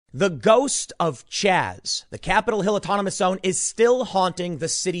The ghost of Chaz, the Capitol Hill Autonomous Zone, is still haunting the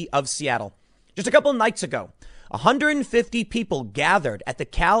city of Seattle. Just a couple nights ago, 150 people gathered at the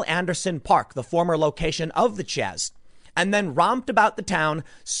Cal Anderson Park, the former location of the Chaz, and then romped about the town,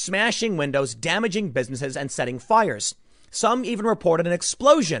 smashing windows, damaging businesses, and setting fires. Some even reported an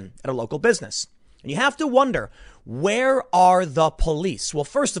explosion at a local business. And you have to wonder, where are the police? Well,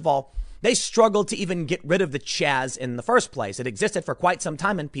 first of all, they struggled to even get rid of the Chaz in the first place. It existed for quite some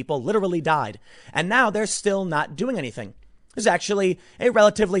time and people literally died. And now they're still not doing anything. There's actually a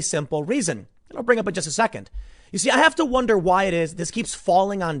relatively simple reason. And I'll bring up in just a second. You see, I have to wonder why it is this keeps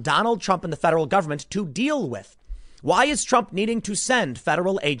falling on Donald Trump and the federal government to deal with. Why is Trump needing to send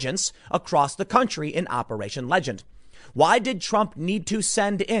federal agents across the country in Operation Legend? Why did Trump need to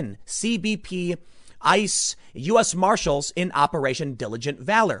send in CBP, ICE, U.S. Marshals in Operation Diligent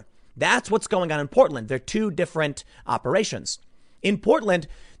Valor? That's what's going on in Portland. They're two different operations. In Portland,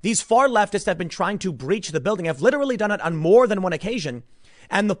 these far leftists have been trying to breach the building, have literally done it on more than one occasion,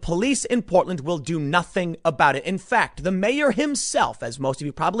 and the police in Portland will do nothing about it. In fact, the mayor himself, as most of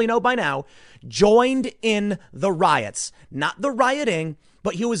you probably know by now, joined in the riots. Not the rioting,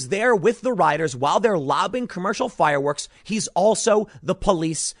 but he was there with the rioters while they're lobbing commercial fireworks. He's also the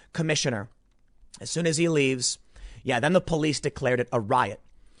police commissioner. As soon as he leaves, then the police declared it a riot.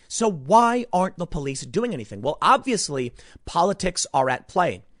 So why aren't the police doing anything? Well, obviously, politics are at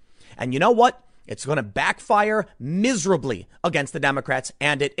play. And you know what? It's going to backfire miserably against the Democrats,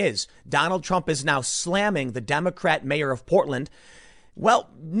 and it is. Donald Trump is now slamming the Democrat mayor of Portland. Well,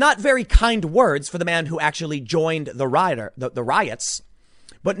 not very kind words for the man who actually joined the riots.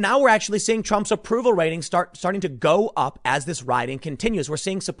 But now we're actually seeing Trump's approval ratings starting to go up as this rioting continues. We're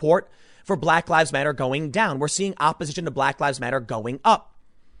seeing support for Black Lives Matter going down. We're seeing opposition to Black Lives Matter going up.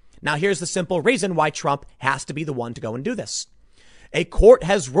 Now, here's the simple reason why Trump has to be the one to go and do this. A court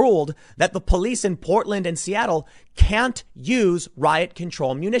has ruled that the police in Portland and Seattle can't use riot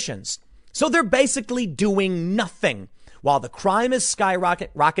control munitions. So they're basically doing nothing. While the crime is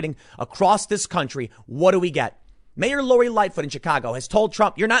skyrocketing across this country, what do we get? Mayor Lori Lightfoot in Chicago has told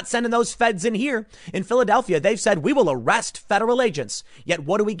Trump, you're not sending those feds in here. In Philadelphia, they've said we will arrest federal agents. Yet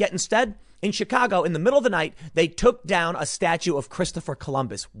what do we get instead? In Chicago, in the middle of the night, they took down a statue of Christopher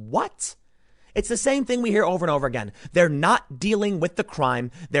Columbus. What? It's the same thing we hear over and over again. They're not dealing with the crime.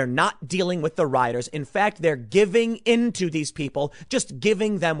 They're not dealing with the rioters. In fact, they're giving into these people, just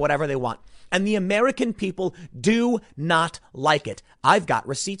giving them whatever they want. And the American people do not like it. I've got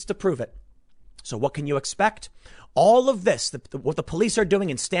receipts to prove it. So what can you expect? All of this, what the police are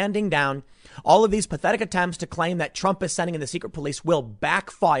doing and standing down, all of these pathetic attempts to claim that Trump is sending in the secret police will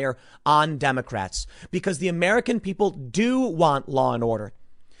backfire on Democrats because the American people do want law and order.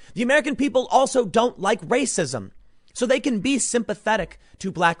 The American people also don't like racism, so they can be sympathetic to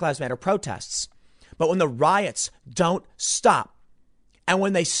Black Lives Matter protests. But when the riots don't stop and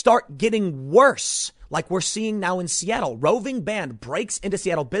when they start getting worse, like we're seeing now in Seattle, roving band breaks into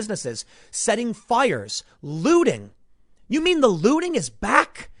Seattle businesses, setting fires, looting. You mean the looting is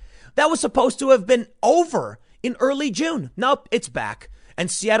back? That was supposed to have been over in early June. Nope, it's back. And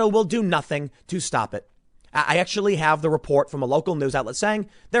Seattle will do nothing to stop it. I actually have the report from a local news outlet saying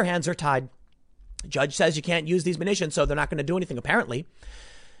their hands are tied. The judge says you can't use these munitions, so they're not going to do anything, apparently.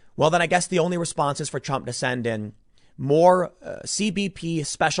 Well, then I guess the only response is for Trump to send in more CBP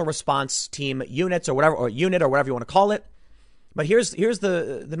special response team units or whatever, or unit or whatever you want to call it. But here's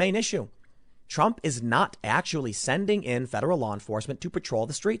the main issue. Trump is not actually sending in federal law enforcement to patrol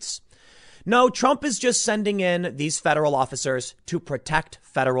the streets. No, Trump is just sending in these federal officers to protect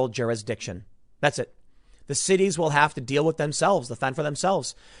federal jurisdiction. That's it. The cities will have to deal with themselves, defend for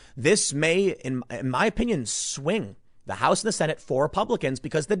themselves. This may, in my opinion, swing the House and the Senate for Republicans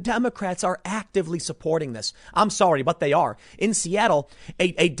because the Democrats are actively supporting this. I'm sorry, but they are. In Seattle,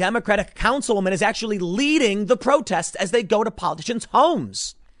 a Democratic councilwoman is actually leading the protests as they go to politicians'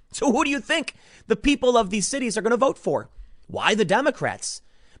 homes. So who do you think the people of these cities are going to vote for? Why the Democrats?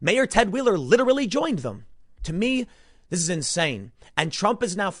 Mayor Ted Wheeler literally joined them. To me, this is insane. And Trump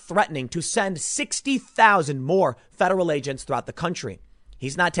is now threatening to send 60,000 more federal agents throughout the country.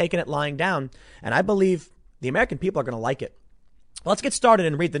 He's not taking it lying down. And I believe the American people are going to like it. Well, let's get started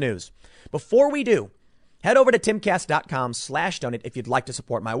and read the news. Before we do, head over to timcast.com/donate if you'd like to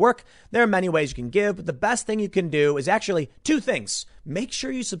support my work. There are many ways you can give, but the best thing you can do is actually two things. Make sure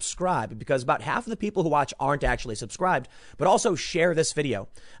you subscribe because about half of the people who watch aren't actually subscribed, but also share this video.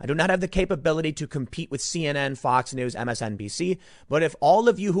 I do not have the capability to compete with CNN, Fox News, MSNBC, but if all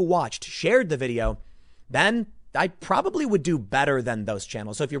of you who watched shared the video, then I probably would do better than those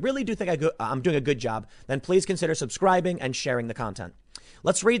channels. So if you really do think I'm doing a good job, then please consider subscribing and sharing the content.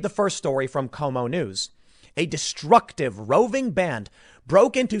 Let's read the first story from Como News. A destructive roving band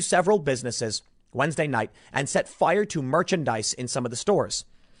broke into several businesses Wednesday night and set fire to merchandise in some of the stores.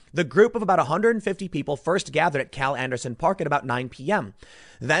 The group of about 150 people first gathered at Cal Anderson Park at about 9 p.m.,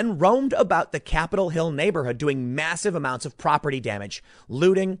 then roamed about the Capitol Hill neighborhood doing massive amounts of property damage,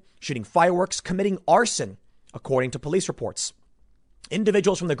 looting, shooting fireworks, committing arson, according to police reports.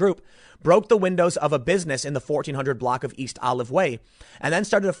 Individuals from the group broke the windows of a business in the 1400 block of East Olive Way and then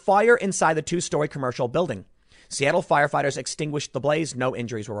started a fire inside the two-story commercial building. Seattle firefighters extinguished the blaze. No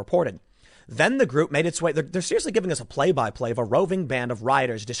injuries were reported. Then the group made its way. They're seriously giving us a play-by-play of a roving band of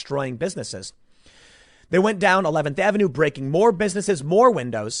rioters destroying businesses. They went down 11th Avenue, breaking more businesses, more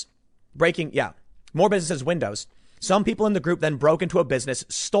windows. More businesses' windows. Some people in the group then broke into a business,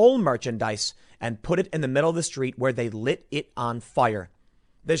 stole merchandise, and put it in the middle of the street where they lit it on fire.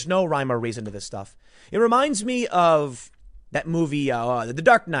 There's no rhyme or reason to this stuff. It reminds me of that movie, The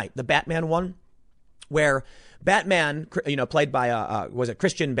Dark Knight, the Batman one, where Batman, played by,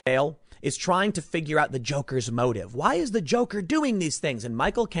 Christian Bale, is trying to figure out the Joker's motive. Why is the Joker doing these things? And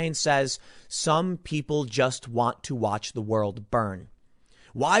Michael Caine says, some people just want to watch the world burn.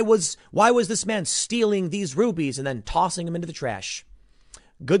 Why was this man stealing these rubies and then tossing them into the trash?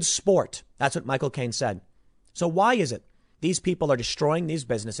 Good sport. That's what Michael Caine said. So why is it these people are destroying these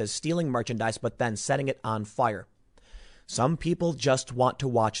businesses, stealing merchandise, but then setting it on fire? Some people just want to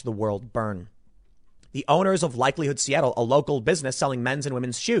watch the world burn. The owners of Likelihood Seattle, a local business selling men's and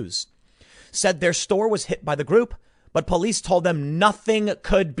women's shoes, said their store was hit by the group, but police told them nothing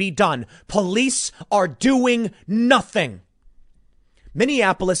could be done. Police are doing nothing.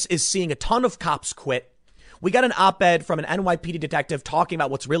 Minneapolis is seeing a ton of cops quit. We got an op-ed from an NYPD detective talking about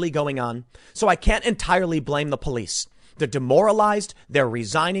what's really going on. So I can't entirely blame the police. They're demoralized, they're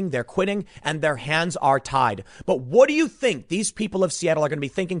resigning, they're quitting, and their hands are tied. But what do you think these people of Seattle are going to be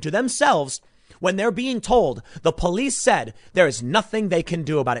thinking to themselves when they're being told the police said there is nothing they can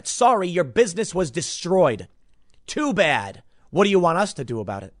do about it? Sorry, your business was destroyed. Too bad. What do you want us to do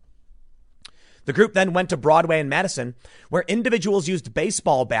about it? The group then went to Broadway and Madison, where individuals used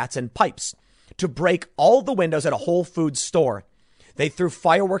baseball bats and pipes to break all the windows at a Whole Foods store. They threw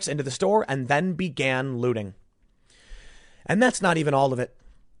fireworks into the store and then began looting. And that's not even all of it.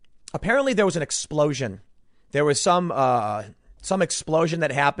 Apparently there was an explosion. There was some explosion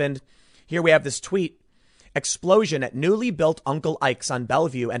that happened. Here we have this tweet. Explosion at newly built Uncle Ike's on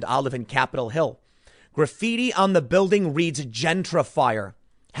Bellevue and Olive in Capitol Hill. Graffiti on the building reads gentrifier.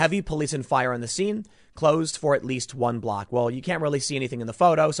 Heavy police and fire on the scene. Closed for at least one block. Well, you can't really see anything in the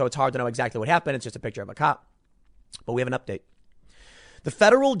photo, so it's hard to know exactly what happened. It's just a picture of a cop. But we have an update. The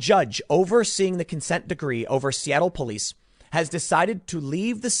federal judge overseeing the consent decree over Seattle police has decided to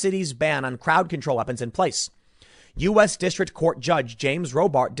leave the city's ban on crowd control weapons in place. U.S. District Court Judge James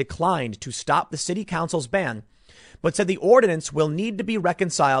Robart declined to stop the city council's ban, but said the ordinance will need to be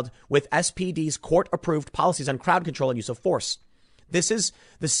reconciled with SPD's court-approved policies on crowd control and use of force. This is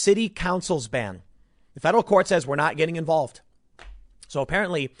the city council's ban. The federal court says we're not getting involved. So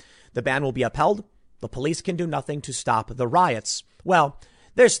apparently the ban will be upheld. The police can do nothing to stop the riots. Well,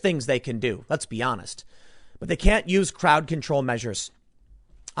 there's things they can do. Let's be honest. But they can't use crowd control measures.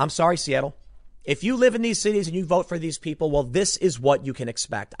 I'm sorry, Seattle. If you live in these cities and you vote for these people, well, this is what you can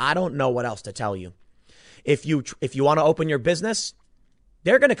expect. I don't know what else to tell you. If you want to open your business,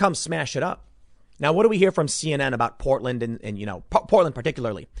 they're going to come smash it up. Now, what do we hear from CNN about Portland and Portland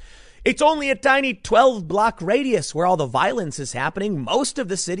particularly? It's only a tiny 12-block radius where all the violence is happening. Most of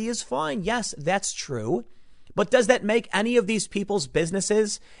the city is fine. Yes, that's true. But does that make any of these people's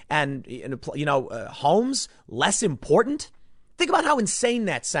businesses and, homes less important? Think about how insane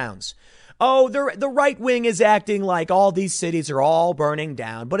that sounds. Oh, the right wing is acting like all these cities are all burning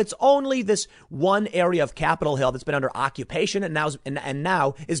down, but it's only this one area of Capitol Hill that's been under occupation and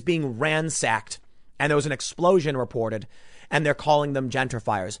now is being ransacked. And there was an explosion reported, and they're calling them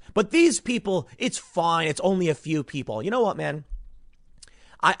gentrifiers. But these people, it's fine. It's only a few people. You know what, man?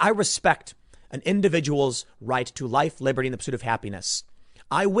 I respect an individual's right to life, liberty, and the pursuit of happiness.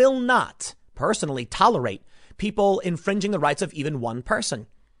 I will not personally tolerate people infringing the rights of even one person.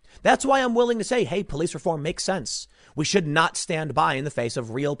 That's why I'm willing to say, hey, police reform makes sense. We should not stand by in the face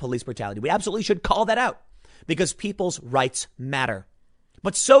of real police brutality. We absolutely should call that out because people's rights matter.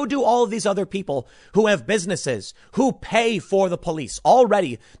 But so do all of these other people who have businesses, who pay for the police.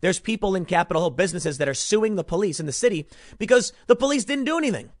 Already, there's people in Capitol Hill businesses that are suing the police in the city because the police didn't do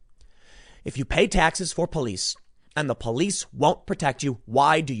anything. If you pay taxes for police and the police won't protect you,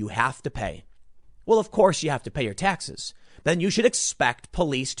 why do you have to pay? Well, of course you have to pay your taxes. Then you should expect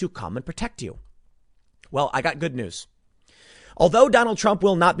police to come and protect you. Well, I got good news. Although Donald Trump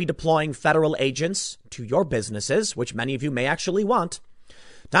will not be deploying federal agents to your businesses, which many of you may actually want,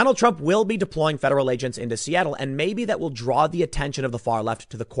 Donald Trump will be deploying federal agents into Seattle, and maybe that will draw the attention of the far left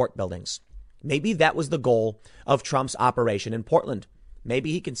to the court buildings. Maybe that was the goal of Trump's operation in Portland.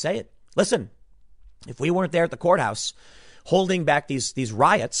 Maybe he can say it. Listen, if we weren't there at the courthouse holding back these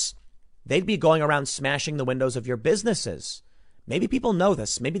riots, they'd be going around smashing the windows of your businesses. Maybe people know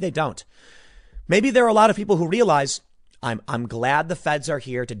this. Maybe they don't. Maybe there are a lot of people who realize I'm glad the feds are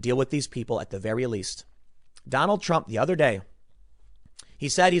here to deal with these people at the very least. Donald Trump the other day, he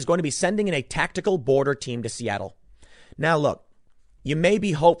said he's going to be sending in a tactical border team to Seattle. Now, look, you may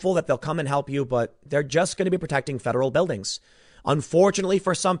be hopeful that they'll come and help you, but they're just going to be protecting federal buildings. Unfortunately,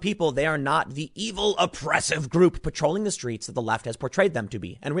 for some people, they are not the evil, oppressive group patrolling the streets that the left has portrayed them to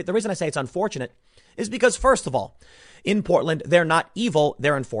be. And the reason I say it's unfortunate is because, first of all, in Portland, they're not evil.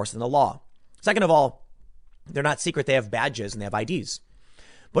 They're enforcing the law. Second of all, they're not secret. They have badges and they have IDs.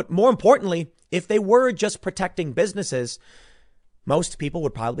 But more importantly, if they were just protecting businesses, most people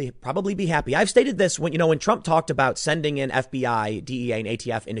would probably be happy. I've stated this when Trump talked about sending in FBI, DEA, and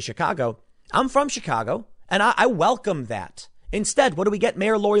ATF into Chicago. I'm from Chicago, and I welcome that. Instead, what do we get?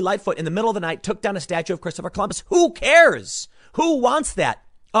 Mayor Lori Lightfoot in the middle of the night took down a statue of Christopher Columbus. Who cares? Who wants that?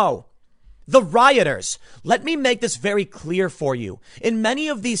 Oh, the rioters. Let me make this very clear for you. In many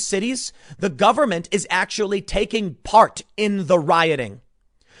of these cities, the government is actually taking part in the rioting.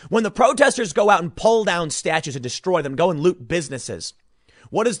 When the protesters go out and pull down statues and destroy them, go and loot businesses,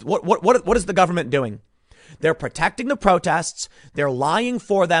 what is the government doing? They're protecting the protests. They're lying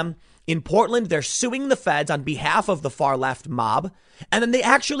for them. In Portland, they're suing the feds on behalf of the far left mob. And then they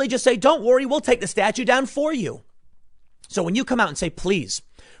actually just say, don't worry, we'll take the statue down for you. So when you come out and say, please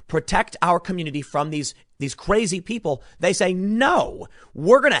protect our community from these crazy people, they say, no,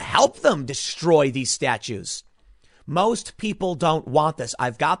 we're going to help them destroy these statues. Most people don't want this.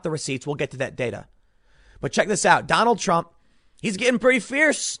 I've got the receipts. We'll get to that data. But check this out. Donald Trump, he's getting pretty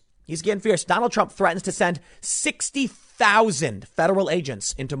fierce. He's getting fierce. Donald Trump threatens to send 60,000 federal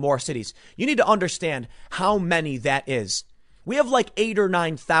agents into more cities. You need to understand how many that is. We have like 8,000 or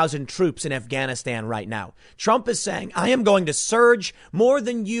 9,000 troops in Afghanistan right now. Trump is saying, I am going to surge more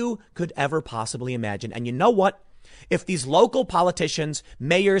than you could ever possibly imagine. And you know what? If these local politicians,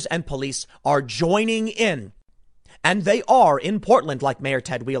 mayors, and police are joining in, and they are in Portland, like Mayor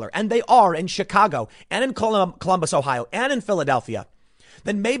Ted Wheeler, and they are in Chicago, and in Columbus, Ohio, and in Philadelphia,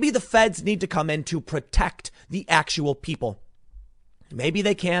 then maybe the feds need to come in to protect the actual people. Maybe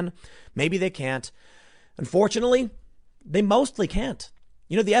they can, maybe they can't. Unfortunately, they mostly can't.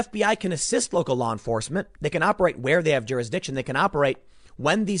 You know, the FBI can assist local law enforcement. They can operate where they have jurisdiction. They can operate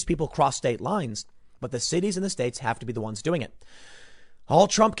when these people cross state lines. But the cities and the states have to be the ones doing it. All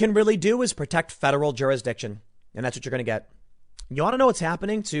Trump can really do is protect federal jurisdiction. And that's what you're going to get. You want to know what's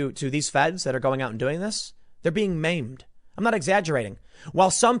happening to these feds that are going out and doing this? They're being maimed. I'm not exaggerating.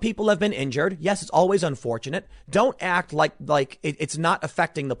 While some people have been injured, yes, it's always unfortunate. Don't act like it's not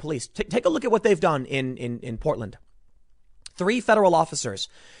affecting the police. Take a look at what they've done in Portland. 3 federal officers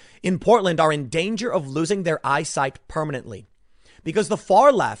in Portland are in danger of losing their eyesight permanently because the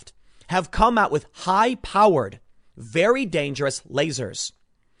far left have come out with high-powered, very dangerous lasers.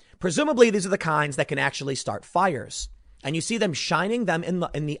 Presumably, these are the kinds that can actually start fires. And you see them shining them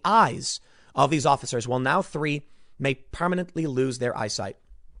in the eyes of these officers. Well, now 3 may permanently lose their eyesight.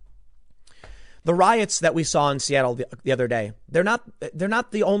 The riots that we saw in Seattle the other day, they're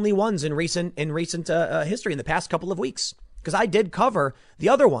not the only ones in recent history in the past couple of weeks. Because I did cover the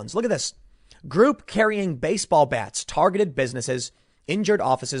other ones. Look at this. Group carrying baseball bats targeted businesses, injured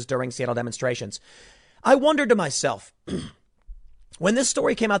offices during Seattle demonstrations. I wondered to myself, when this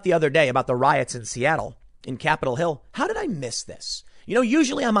story came out the other day about the riots in Seattle, in Capitol Hill, how did I miss this? You know,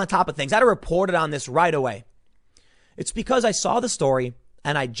 usually I'm on top of things. I'd have reported on this right away. It's because I saw the story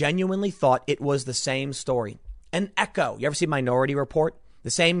and I genuinely thought it was the same story. An echo. You ever see Minority Report?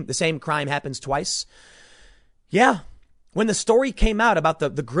 The same crime happens twice. Yeah. When the story came out about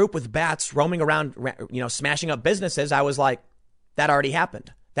the group with bats roaming around, smashing up businesses, I was like, that already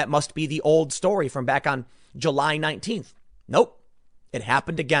happened. That must be the old story from back on July 19th. Nope. It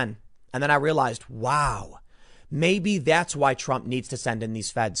happened again. And then I realized, wow, maybe that's why Trump needs to send in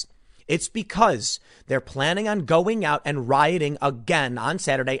these feds. It's because they're planning on going out and rioting again on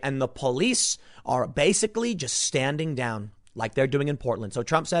Saturday, and the police are basically just standing down like they're doing in Portland. So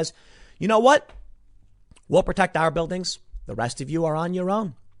Trump says, you know what? We'll protect our buildings. The rest of you are on your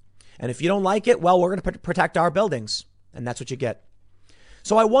own. And if you don't like it, well, we're going to protect our buildings. And that's what you get.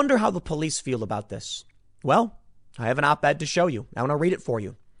 So I wonder how the police feel about this. Well, I have an op-ed to show you. I want to read it for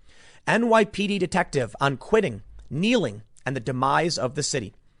you. NYPD detective on quitting, kneeling, and the demise of the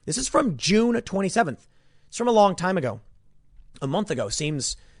city. This is from June 27th. It's from a long time ago. A month ago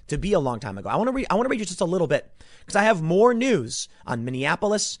seems to be a long time ago. I want to read you just a little bit because I have more news on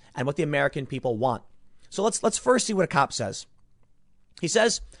Minneapolis and what the American people want. So let's first see what a cop says. He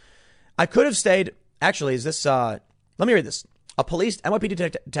says, I could have stayed. Actually, let me read this. A police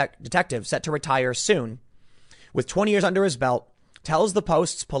NYPD detective set to retire soon with 20 years under his belt tells the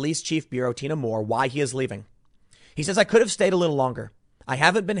Post's police chief bureau, Tina Moore, why he is leaving. He says, I could have stayed a little longer. I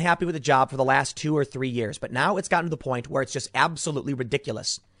haven't been happy with the job for the last 2 or 3 years, but now it's gotten to the point where it's just absolutely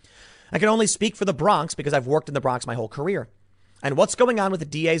ridiculous. I can only speak for the Bronx because I've worked in the Bronx my whole career. And what's going on with the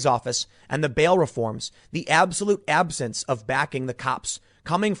DA's office and the bail reforms, the absolute absence of backing the cops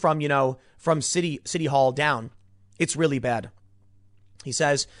coming from, from city hall down. It's really bad. He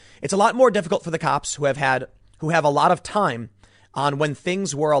says it's a lot more difficult for the cops who have a lot of time on when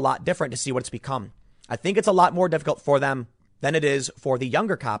things were a lot different to see what it's become. I think it's a lot more difficult for them than it is for the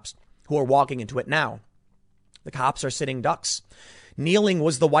younger cops who are walking into it now. The cops are sitting ducks. Kneeling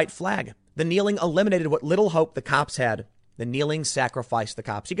was the white flag. The kneeling eliminated what little hope the cops had. The kneeling sacrificed the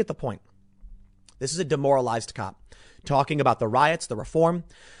cops. You get the point. This is a demoralized cop talking about the riots, the reform.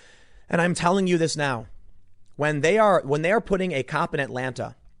 And I'm telling you this now. When they are putting a cop in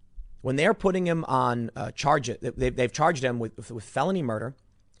Atlanta, when they're putting him on charges, they've charged him with felony murder.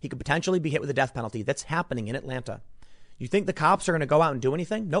 He could potentially be hit with a death penalty. That's happening in Atlanta. You think the cops are going to go out and do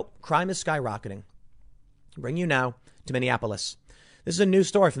anything? Nope. Crime is skyrocketing. Bring you now to Minneapolis. This is a news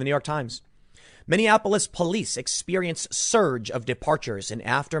story from the New York Times. Minneapolis police experience surge of departures in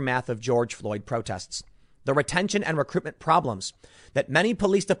aftermath of George Floyd protests. The retention and recruitment problems that many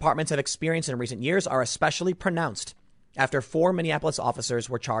police departments have experienced in recent years are especially pronounced after 4 Minneapolis officers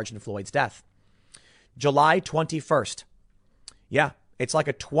were charged in Floyd's death. July 21st. Yeah, it's like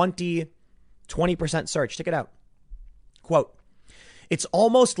a 20% surge. Check it out. Quote, it's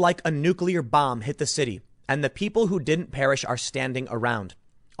almost like a nuclear bomb hit the city and the people who didn't perish are standing around.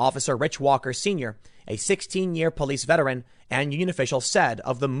 Officer Rich Walker Sr., a 16-year police veteran and union official, said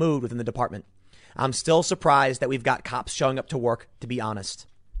of the mood within the department. I'm still surprised that we've got cops showing up to work, to be honest.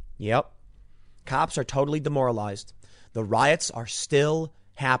 Yep. Cops are totally demoralized. The riots are still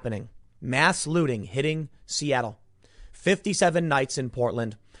happening. Mass looting hitting Seattle. 57 nights in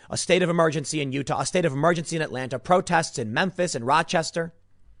Portland. A state of emergency in Utah. A state of emergency in Atlanta. Protests in Memphis and Rochester.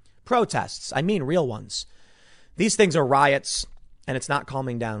 Protests. I mean real ones. These things are riots, and it's not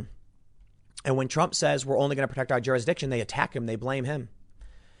calming down. And when Trump says we're only going to protect our jurisdiction, they attack him. They blame him.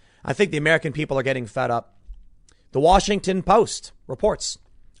 I think the American people are getting fed up. The Washington Post reports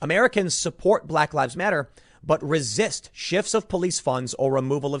Americans support Black Lives Matter, but resist shifts of police funds or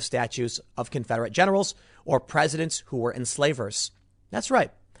removal of statues of Confederate generals or presidents who were enslavers. That's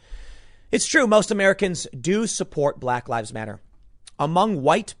right. It's true. Most Americans do support Black Lives Matter. Among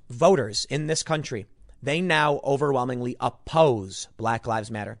white voters in this country, they now overwhelmingly oppose Black Lives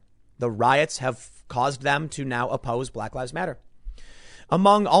Matter. The riots have caused them to now oppose Black Lives Matter.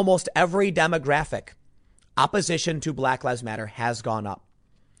 Among almost every demographic, opposition to Black Lives Matter has gone up.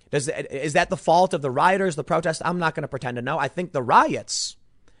 Is that the fault of the rioters, the protests? I'm not going to pretend to know. I think the riots.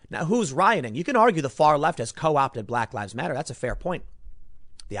 Now, who's rioting? You can argue the far left has co-opted Black Lives Matter. That's a fair point.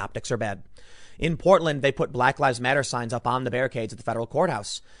 The optics are bad. In Portland, they put Black Lives Matter signs up on the barricades at the federal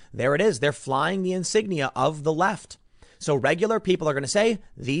courthouse. There it is. They're flying the insignia of the left. So regular people are going to say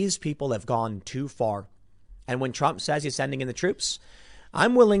these people have gone too far. And when Trump says he's sending in the troops,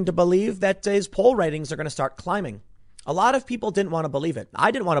 I'm willing to believe that his poll ratings are going to start climbing. A lot of people didn't want to believe it. I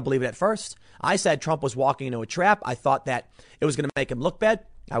didn't want to believe it at first. I said Trump was walking into a trap. I thought that it was going to make him look bad.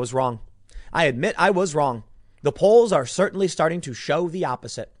 I was wrong. I admit I was wrong. The polls are certainly starting to show the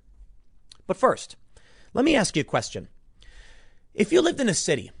opposite. But first, let me ask you a question. If you lived in a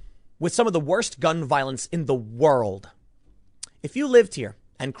city with some of the worst gun violence in the world, if you lived here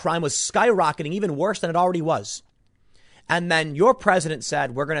and crime was skyrocketing even worse than it already was, and then your president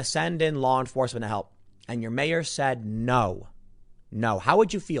said, we're going to send in law enforcement to help, and your mayor said no, how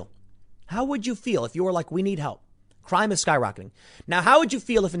would you feel? How would you feel if you were like, we need help? Crime is skyrocketing. Now, how would you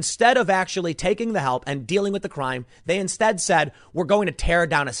feel if instead of actually taking the help and dealing with the crime, they instead said, we're going to tear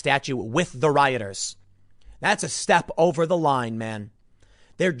down a statue with the rioters? That's a step over the line, man.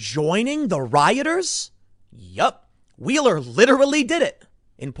 They're joining the rioters? Yup. Wheeler literally did it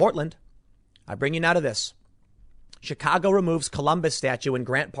in Portland. I bring you now to this. Chicago removes Columbus statue in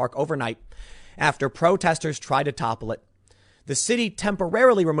Grant Park overnight after protesters tried to topple it. The city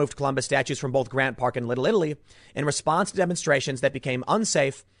temporarily removed Columbus statues from both Grant Park and Little Italy in response to demonstrations that became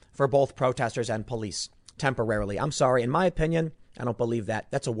unsafe for both protesters and police. Temporarily. I'm sorry. In my opinion, I don't believe that.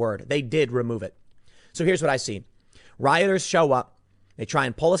 That's a word. They did remove it. So here's what I see. Rioters show up. They try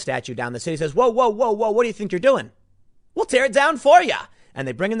and pull a statue down. The city says, whoa, whoa, whoa, whoa, what do you think you're doing? We'll tear it down for you. And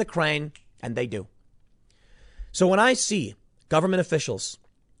they bring in the crane, and they do. So when I see government officials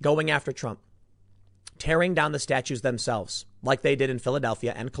going after Trump, tearing down the statues themselves, like they did in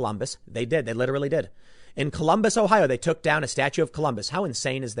Philadelphia and Columbus, they did. They literally did. In Columbus, Ohio, they took down a statue of Columbus. How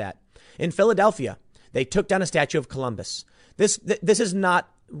insane is that? In Philadelphia, they took down a statue of Columbus. This is not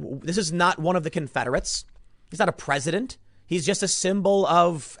one of the Confederates. He's not a president. He's just a symbol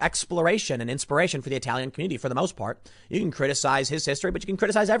of exploration and inspiration for the Italian community for the most part. You can criticize his history, but you can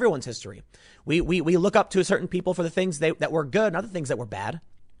criticize everyone's history. We look up to certain people for the things that were good and other things that were bad.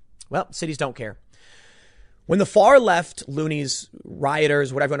 Well, cities don't care. When the far left loonies,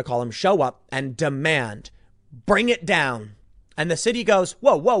 rioters, whatever you want to call them, show up and demand, bring it down, and the city goes,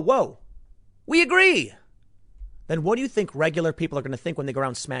 whoa, whoa, whoa, we agree. Then what do you think regular people are going to think when they go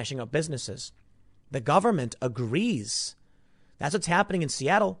around smashing up businesses? The government agrees. That's what's happening in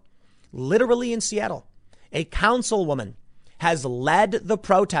Seattle. Literally in Seattle. A councilwoman has led the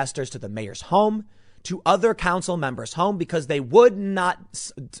protesters to the mayor's home, to other council members' home, because they would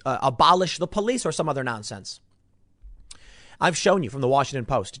not abolish the police or some other nonsense. I've shown you from the Washington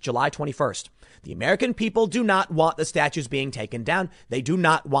Post, July 21st. The American people do not want the statues being taken down. They do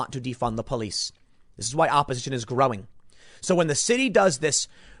not want to defund the police. This is why opposition is growing. So when the city does this,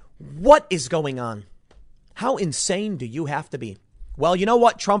 what is going on? How insane do you have to be? Well, you know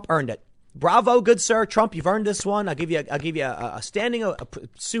what? Trump earned it. Bravo, good sir. Trump, you've earned this one. I'll give you a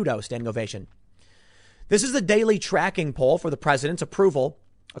pseudo standing ovation. This is the daily tracking poll for the president's approval,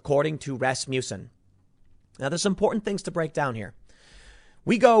 according to Rasmussen. Now, there's some important things to break down here.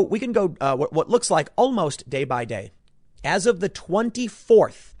 We can go what looks like almost day by day. As of the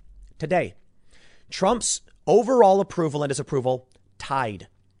 24th, today, Trump's overall approval and disapproval tied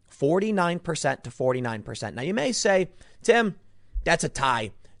 49% to 49%. Now, you may say, Tim, that's a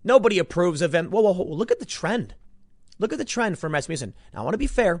tie. Nobody approves of him. Well, look at the trend. Look at the trend from Rasmussen. Now, I want to be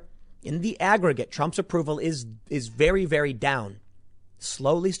fair. In the aggregate, Trump's approval is very, very down.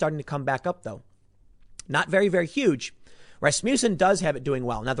 Slowly starting to come back up, though. Not very, very huge. Rasmussen does have it doing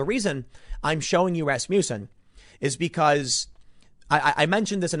well. Now, the reason I'm showing you Rasmussen is because I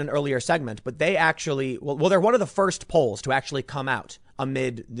mentioned this in an earlier segment, but they actually, they're one of the first polls to actually come out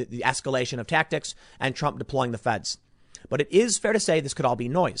amid the escalation of tactics and Trump deploying the feds. But it is fair to say this could all be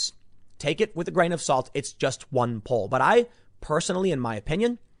noise. Take it with a grain of salt. It's just one poll. But I personally, in my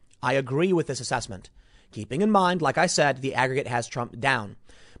opinion, I agree with this assessment. Keeping in mind, like I said, the aggregate has Trump down.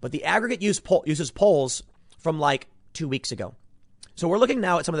 But the aggregate uses polls from like 2 weeks ago. So we're looking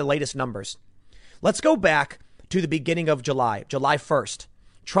now at some of the latest numbers. Let's go back to the beginning of July 1st.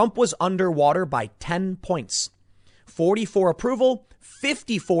 Trump was underwater by 10 points. 44 approval,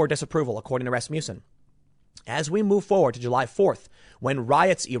 54 disapproval, according to Rasmussen. As we move forward to July 4th, when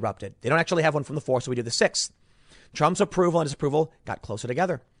riots erupted, they don't actually have one from the 4th, so we do the 6th. Trump's approval and disapproval got closer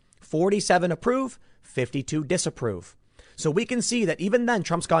together. 47 approve, 52 disapprove. So we can see that even then,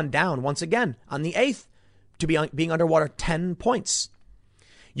 Trump's gone down once again on the 8th to being underwater 10 points.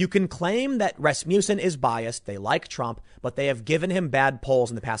 You can claim that Rasmussen is biased. They like Trump, but they have given him bad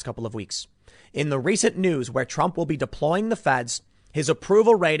polls in the past couple of weeks. In the recent news where Trump will be deploying the feds, his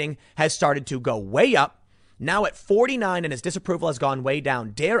approval rating has started to go way up. Now at 49, and his disapproval has gone way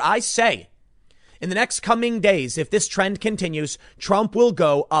down. Dare I say, in the next coming days, if this trend continues, Trump will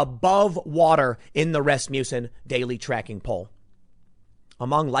go above water in the Rasmussen daily tracking poll.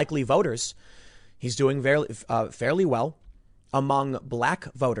 Among likely voters, he's doing fairly well. Among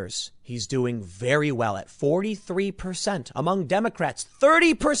black voters, he's doing very well at 43%. Among Democrats,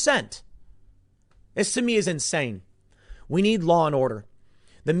 30%. This to me is insane. We need law and order.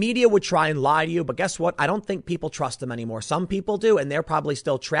 The media would try and lie to you, but guess what? I don't think people trust them anymore. Some people do, and they're probably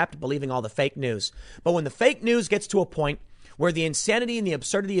still trapped believing all the fake news. But when the fake news gets to a point where the insanity and the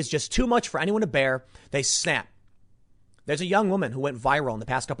absurdity is just too much for anyone to bear, they snap. There's a young woman who went viral in the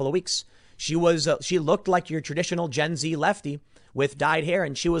past couple of weeks. She looked like your traditional Gen Z lefty with dyed hair,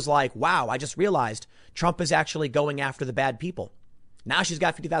 and she was like, wow, I just realized Trump is actually going after the bad people. Now she's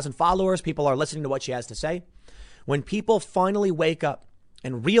got 50,000 followers. People are listening to what she has to say. When people finally wake up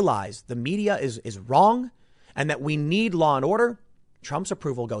and realize the media is wrong and that we need law and order, Trump's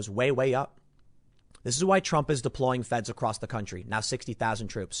approval goes way, way up. This is why Trump is deploying feds across the country, now 60,000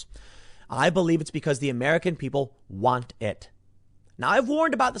 troops. I believe it's because the American people want it. Now, I've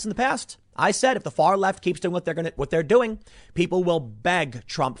warned about this in the past. I said if the far left keeps doing what they're doing, people will beg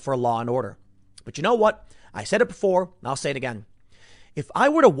Trump for law and order. But you know what? I said it before, and I'll say it again. If I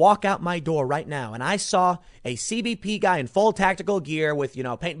were to walk out my door right now and I saw a CBP guy in full tactical gear with,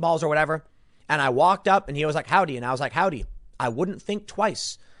 paintballs or whatever, and I walked up and he was like, howdy. And I was like, howdy. I wouldn't think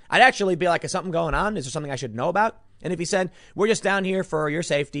twice. I'd actually be like, is something going on? Is there something I should know about? And if he said, we're just down here for your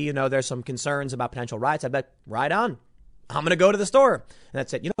safety, you know, there's some concerns about potential riots, I'd bet, right on. I'm going to go to the store. And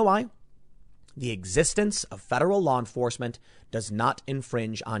that's it. You know why? The existence of federal law enforcement does not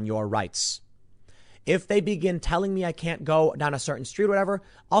infringe on your rights. If they begin telling me I can't go down a certain street or whatever,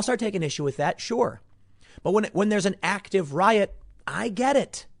 I'll start taking issue with that, sure. But when there's an active riot, I get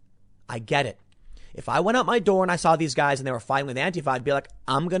it. I get it. If I went out my door and I saw these guys and they were fighting with Antifa, I'd be like,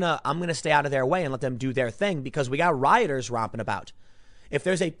 I'm gonna stay out of their way and let them do their thing because we got rioters romping about. If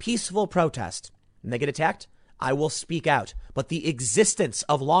there's a peaceful protest and they get attacked, I will speak out. But the existence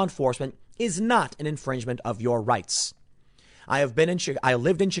of law enforcement is not an infringement of your rights. I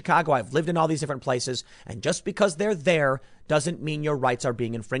lived in Chicago. I've lived in all these different places. And just because they're there doesn't mean your rights are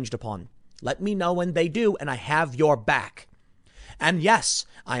being infringed upon. Let me know when they do, and I have your back. And yes,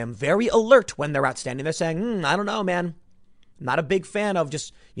 I am very alert when they're out standing there saying, I don't know, man. I'm not a big fan of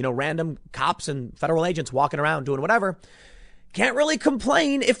just, random cops and federal agents walking around doing whatever. Can't really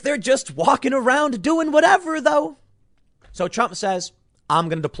complain if they're just walking around doing whatever, though. So Trump says, I'm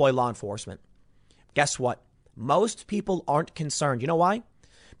going to deploy law enforcement. Guess what? Most people aren't concerned. You know why?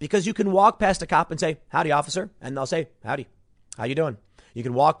 Because you can walk past a cop and say, howdy, officer. And they'll say, howdy. How you doing? You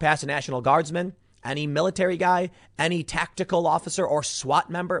can walk past a National Guardsman, any military guy, any tactical officer or SWAT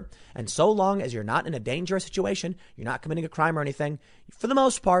member. And so long as you're not in a dangerous situation, you're not committing a crime or anything, for the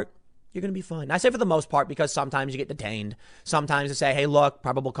most part, you're going to be fine. And I say for the most part because sometimes you get detained. Sometimes they say, hey, look,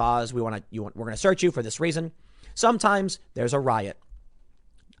 probable cause. We're going to search you for this reason. Sometimes there's a riot.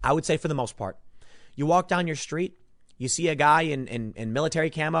 I would say for the most part. You walk down your street, you see a guy in military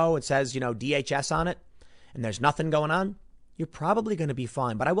camo. It says, DHS on it, and there's nothing going on. You're probably going to be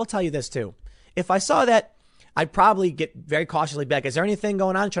fine. But I will tell you this, too. If I saw that, I'd probably get very cautiously back. Is there anything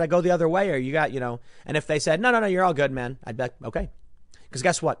going on? Should I go the other way? Or you got, and if they said, no, you're all good, man. I'd be like, okay. Because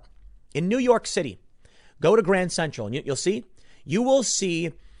guess what? In New York City, go to Grand Central and you will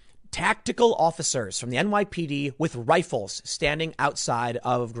see tactical officers from the NYPD with rifles standing outside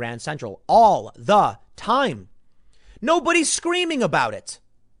of Grand Central all the time. Nobody's screaming about it.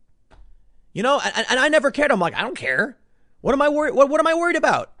 And I never cared. I'm like, I don't care. What am I worried? What am I worried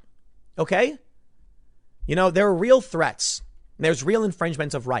about? Okay. There are real threats. There's real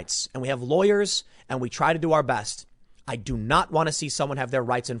infringements of rights, and we have lawyers and we try to do our best. I do not want to see someone have their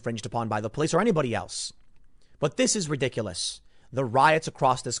rights infringed upon by the police or anybody else. But this is ridiculous. The riots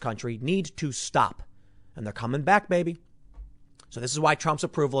across this country need to stop, and they're coming back, baby. So this is why Trump's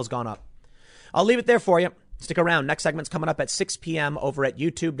approval has gone up. I'll leave it there for you. Stick around. Next segment's coming up at 6 p.m. over at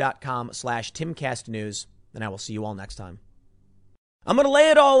youtube.com/TimCastNews. And I will see you all next time. I'm going to lay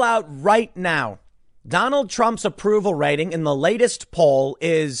it all out right now. Donald Trump's approval rating in the latest poll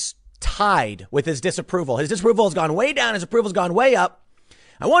is tied with his disapproval. His disapproval has gone way down. His approval has gone way up.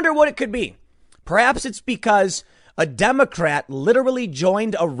 I wonder what it could be. Perhaps it's because a Democrat literally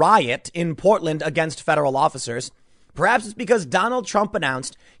joined a riot in Portland against federal officers. Perhaps it's because Donald Trump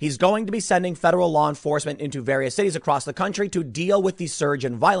announced he's going to be sending federal law enforcement into various cities across the country to deal with the surge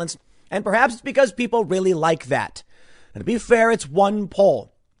in violence. And perhaps it's because people really like that. And to be fair, it's one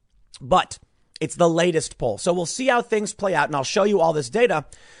poll, but it's the latest poll. So we'll see how things play out, and I'll show you all this data.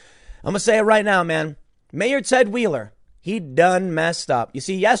 I'm going to say it right now, man. Mayor Ted Wheeler, he done messed up. You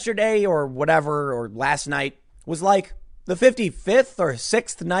see, yesterday or whatever, or last night, was like the 55th or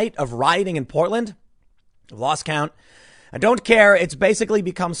 6th night of rioting in Portland. I've lost count. I don't care. It's basically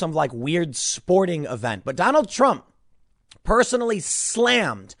become some like weird sporting event. But Donald Trump personally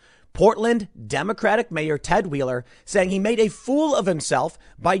slammed Portland Democratic Mayor Ted Wheeler, saying he made a fool of himself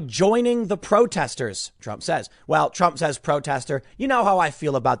by joining the protesters, Trump says. Well, Trump says protester. You know how I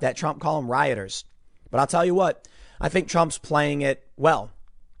feel about that. Trump call them rioters. But I'll tell you what, I think Trump's playing it well.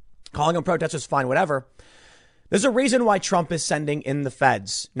 Calling them protesters, fine, whatever. There's a reason why Trump is sending in the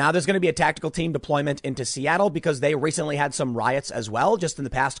feds. Now there's going to be a tactical team deployment into Seattle because they recently had some riots as well, just in the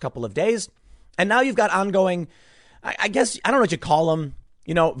past couple of days. And now you've got ongoing, I guess, I don't know what you call them,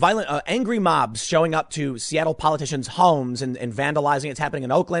 violent, angry mobs showing up to Seattle politicians' homes and vandalizing. It's happening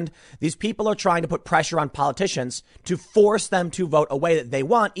in Oakland. These people are trying to put pressure on politicians to force them to vote a way that they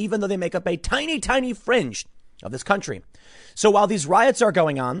want, even though they make up a tiny, tiny fringe of this country. So while these riots are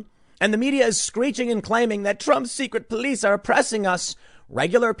going on, and the media is screeching and claiming that Trump's secret police are oppressing us,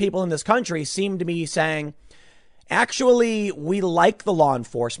 regular people in this country seem to be saying, actually, we like the law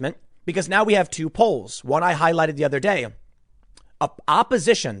enforcement because now we have two polls. One I highlighted the other day.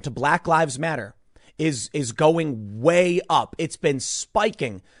 Opposition to Black Lives Matter is going way up. It's been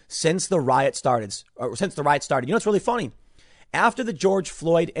spiking since the riot started. You know what's really funny? After the George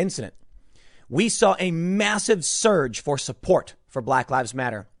Floyd incident, we saw a massive surge for support for Black Lives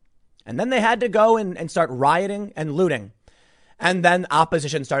Matter. And then they had to go and start rioting and looting. And then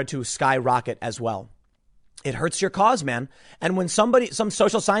opposition started to skyrocket as well. It hurts your cause, man. And when some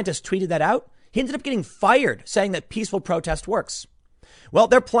social scientist tweeted that out, he ended up getting fired, saying that peaceful protest works. Well,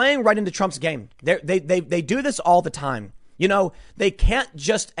 they're playing right into Trump's game. They do this all the time. You know, they can't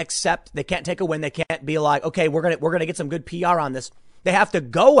just accept. They can't take a win. They can't be like, OK, we're going to get some good PR on this. They have to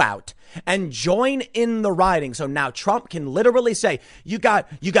go out and join in the rioting. So now Trump can literally say, you got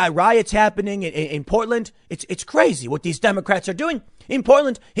riots happening in Portland. It's crazy what these Democrats are doing in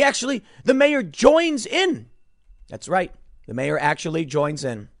Portland. The mayor joins in. That's right. The mayor actually joins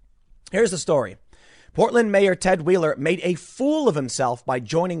in. Here's the story. Portland Mayor Ted Wheeler made a fool of himself by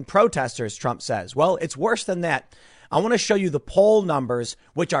joining protesters, Trump says. Well, it's worse than that. I want to show you the poll numbers,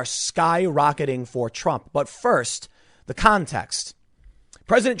 which are skyrocketing for Trump. But first, the context.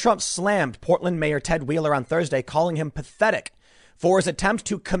 President Trump slammed Portland Mayor Ted Wheeler on Thursday, calling him pathetic for his attempt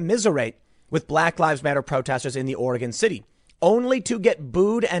to commiserate with Black Lives Matter protesters in the Oregon city, only to get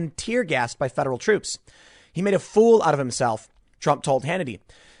booed and tear gassed by federal troops. He made a fool out of himself, Trump told Hannity.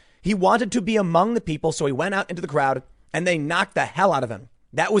 He wanted to be among the people, so he went out into the crowd and they knocked the hell out of him.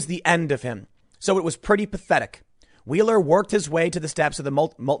 That was the end of him. So it was pretty pathetic. Wheeler worked his way to the steps of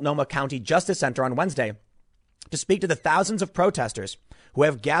the Multnomah County Justice Center on Wednesday to speak to the thousands of protesters who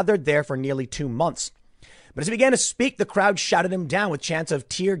have gathered there for nearly 2 months. But as he began to speak, the crowd shouted him down with chants of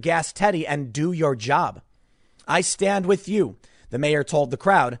tear gas Teddy and do your job. I stand with you, the mayor told the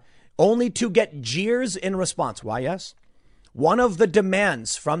crowd, only to get jeers in response. Why, yes. One of the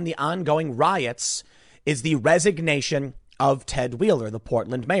demands from the ongoing riots is the resignation of Ted Wheeler, the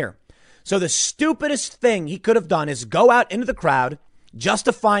Portland mayor. So the stupidest thing he could have done is go out into the crowd,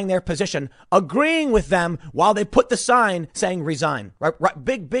 justifying their position, agreeing with them while they put the sign saying resign, right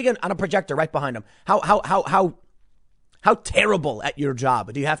big on a projector right behind him. How terrible at your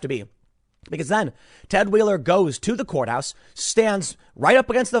job do you have to be? Because then Ted Wheeler goes to the courthouse, stands right up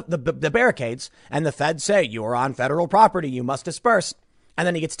against the barricades, and the feds say, you are on federal property, you must disperse. And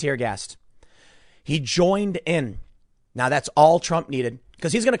then he gets tear gassed. He joined in. Now, that's all Trump needed,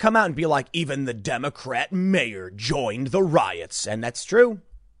 because he's going to come out and be like, even the Democrat mayor joined the riots. And that's true.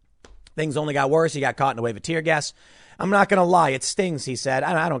 Things only got worse. He got caught in a wave of tear gas. I'm not going to lie. It stings, he said.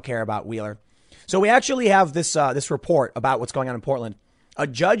 I don't care about Wheeler. So we actually have this report about what's going on in Portland. A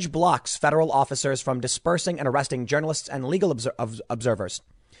judge blocks federal officers from dispersing and arresting journalists and legal observers.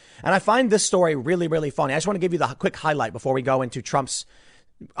 And I find this story really, really funny. I just want to give you the quick highlight before we go into Trump's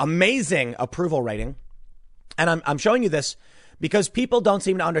amazing approval rating. And I'm showing you this because people don't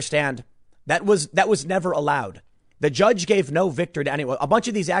seem to understand that was never allowed. The judge gave no victory to anyone. A bunch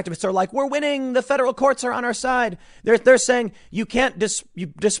of these activists are like, we're winning. The federal courts are on our side. They're saying you can't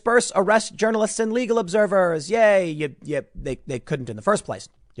disperse, arrest journalists and legal observers. Yay. They couldn't in the first place.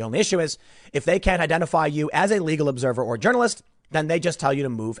 The only issue is if they can't identify you as a legal observer or journalist, then they just tell you to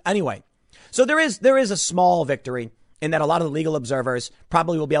move anyway. So there is a small victory in that a lot of the legal observers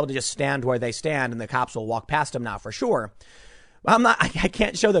probably will be able to just stand where they stand and the cops will walk past them now for sure. I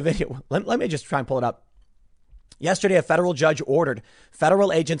can't show the video. Let me just try and pull it up. Yesterday, a federal judge ordered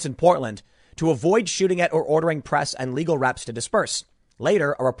federal agents in Portland to avoid shooting at or ordering press and legal reps to disperse.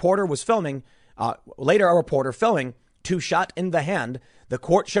 Later, a reporter filming, two shot in the hand. The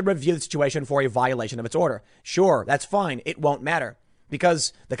court should review the situation for a violation of its order. Sure, that's fine. It won't matter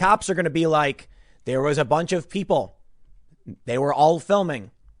because the cops are going to be like, there was a bunch of people. They were all filming.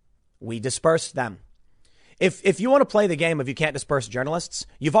 We dispersed them. If you want to play the game of you can't disperse journalists,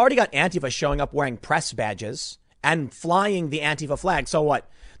 you've already got Antifa showing up wearing press badges and flying the Antifa flag. So what?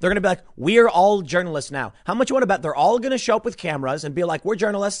 They're going to be like, we're all journalists now. How much you want to bet they're all going to show up with cameras and be like, we're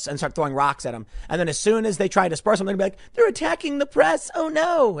journalists, and start throwing rocks at them. And then as soon as they try to disperse them, they're going to be like, they're attacking the press. Oh,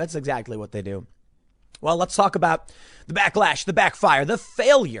 no. That's exactly what they do. Well, let's talk about the backlash, the backfire, the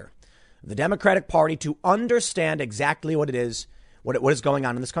failure of the Democratic Party to understand exactly what it is, what is going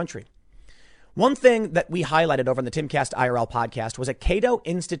on in this country. One thing that we highlighted over on the Timcast IRL podcast was a Cato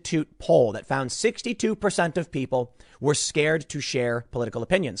Institute poll that found 62% of people were scared to share political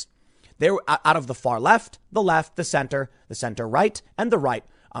opinions. They were out of the far left, the center right, and the right.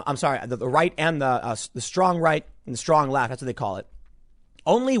 The right and the strong right and the strong left. That's what they call it.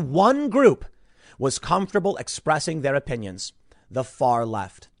 Only one group was comfortable expressing their opinions, the far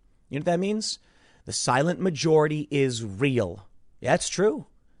left. You know what that means? The silent majority is real. Yeah, it's true.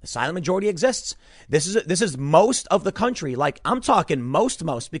 The silent majority exists. This is most of the country. Like I'm talking most,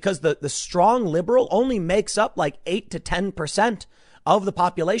 because the strong liberal only makes up like 8 to 10% of the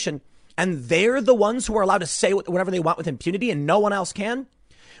population. And they're the ones who are allowed to say whatever they want with impunity and no one else can.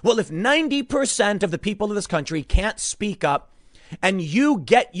 Well, if 90% of the people of this country can't speak up and you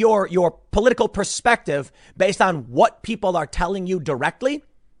get your political perspective based on what people are telling you directly,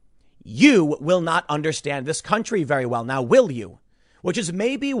 you will not understand this country very well. Now, will you? Which is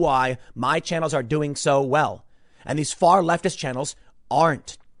maybe why my channels are doing so well and these far leftist channels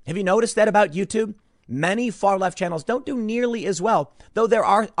aren't. Have you noticed that about YouTube? Many far left channels don't do nearly as well, though there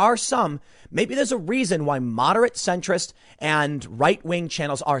are some. Maybe there's a reason why moderate, centrist, and right-wing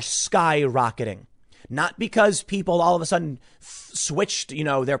channels are skyrocketing. Not because people all of a sudden switched,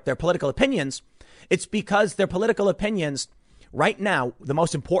 their political opinions. It's because their political opinions right now, the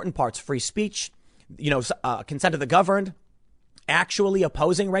most important parts, free speech, consent of the governed, actually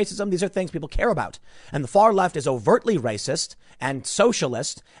opposing racism. These are things people care about. And the far left is overtly racist and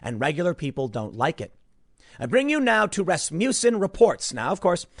socialist, and regular people don't like it. I bring you now to Rasmussen reports. Now, of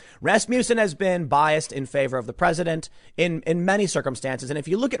course, Rasmussen has been biased in favor of the president in many circumstances. And if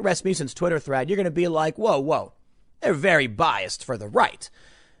you look at Rasmussen's Twitter thread, you're going to be like, whoa, they're very biased for the right.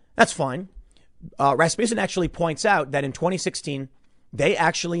 That's fine. Rasmussen actually points out that in 2016, they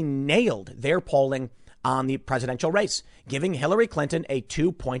actually nailed their polling on the presidential race, giving Hillary Clinton a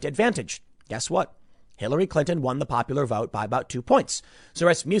 2-point advantage. Guess what? Hillary Clinton won the popular vote by about 2 points. So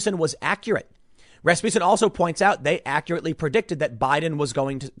Rasmussen was accurate. Rasmussen also points out they accurately predicted that Biden was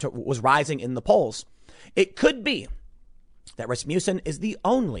was rising in the polls. It could be that Rasmussen is the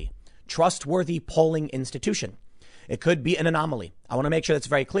only trustworthy polling institution. It could be an anomaly. I want to make sure that's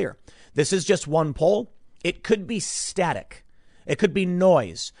very clear. This is just one poll. It could be static. It could be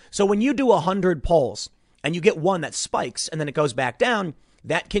noise. So when you do 100 polls and you get one that spikes and then it goes back down,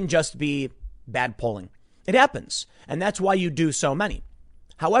 that can just be bad polling. It happens. And that's why you do so many.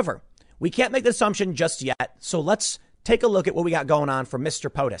 However, we can't make the assumption just yet. So let's take a look at what we got going on for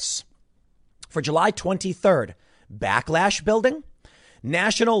Mr. POTUS. For July 23rd, backlash building,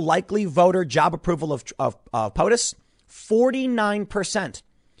 national likely voter job approval of POTUS, 49%.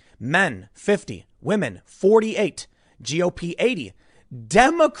 Men, 50. Women, 48. GOP, 80.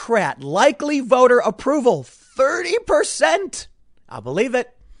 Democrat likely voter approval, 30%. I believe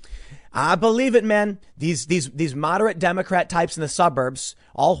it. I believe it, man. These moderate Democrat types in the suburbs,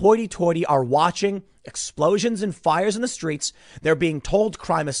 all hoity-toity, are watching explosions and fires in the streets. They're being told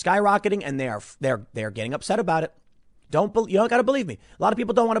crime is skyrocketing, and they're getting upset about it. You don't got to believe me. A lot of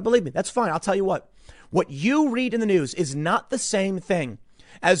people don't want to believe me. That's fine. I'll tell you what. What you read in the news is not the same thing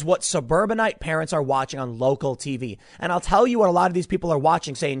as what suburbanite parents are watching on local TV. And I'll tell you what a lot of these people are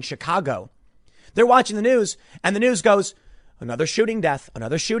watching, say in Chicago. They're watching the news, and the news goes, another shooting death,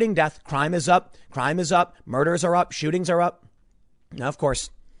 crime is up, murders are up, shootings are up. Now, of course,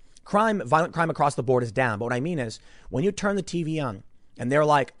 violent crime across the board is down. But what I mean is when you turn the TV on and they're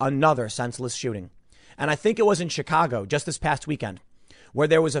like another senseless shooting. And I think it was in Chicago just this past weekend where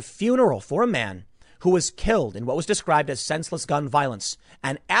there was a funeral for a man who was killed in what was described as senseless gun violence.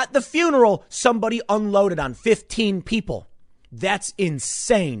 And at the funeral, somebody unloaded on 15 people. That's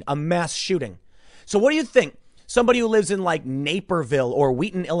insane. A mass shooting. So what do you think? Somebody who lives in like Naperville or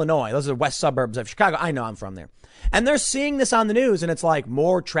Wheaton, Illinois. Those are the west suburbs of Chicago. I know, I'm from there. And they're seeing this on the news and it's like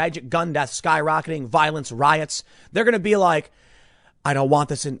more tragic gun deaths, skyrocketing, violence, riots. They're going to be like, I don't want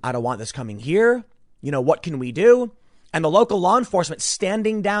this coming here. What can we do? And the local law enforcement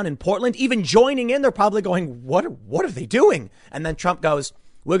standing down in Portland, even joining in, they're probably going, what are they doing? And then Trump goes,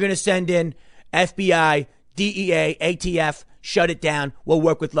 we're going to send in FBI, DEA, ATF, shut it down. We'll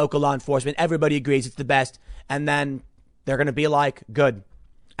work with local law enforcement. Everybody agrees it's the best. And then they're going to be like, good.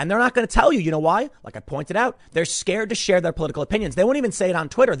 And they're not going to tell you. You know why? Like I pointed out, they're scared to share their political opinions. They won't even say it on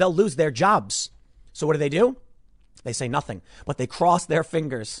Twitter. They'll lose their jobs. So what do? They say nothing, but they cross their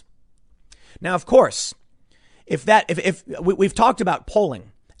fingers. Now, of course, if we've talked about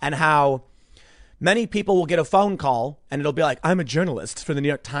polling and how many people will get a phone call and it'll be like, I'm a journalist for the New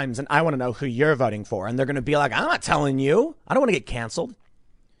York Times and I want to know who you're voting for. And they're going to be like, I'm not telling you. I don't want to get canceled.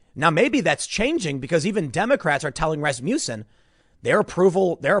 Now, maybe that's changing because even Democrats are telling Rasmussen they approve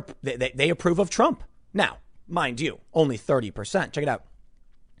of Trump. Now, mind you, only 30%. Check it out.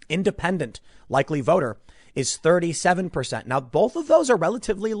 Independent likely voter is 37%. Now, both of those are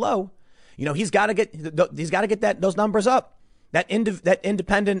relatively low. He's got to get those numbers up. That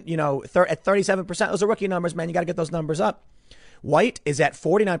independent, at 37%, those are rookie numbers, man. You got to get those numbers up. White is at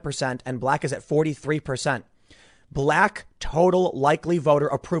 49% and black is at 43%. Black total likely voter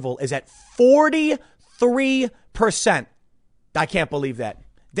approval is at 43%. I can't believe that.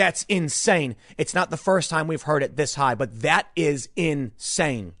 That's insane. It's not the first time we've heard it this high, but that is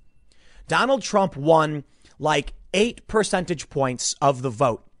insane. Donald Trump won like 8 percentage points of the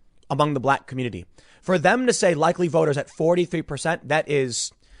vote among the black community. For them to say likely voters at 43%, that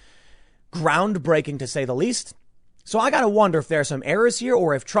is Groundbreaking, to say the least. So I got to wonder if there are some errors here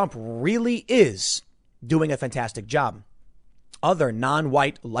or if Trump really is doing a fantastic job. Other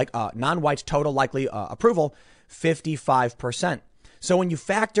non-white total likely approval, 55%. So when you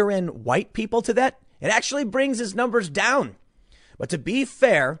factor in white people to that, it actually brings his numbers down. But to be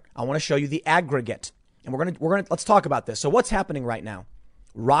fair, I want to show you the aggregate. And let's talk about this. So what's happening right now?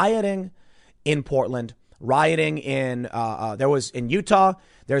 Rioting in Portland, rioting in Utah.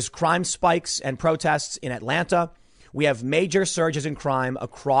 There's crime spikes and protests in Atlanta. We have major surges in crime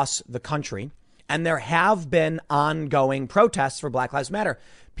across the country. And there have been ongoing protests for Black Lives Matter.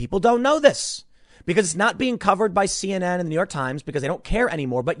 People don't know this because it's not being covered by CNN and the New York Times because they don't care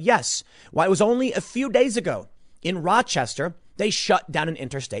anymore. But yes, it was only a few days ago in Rochester, they shut down an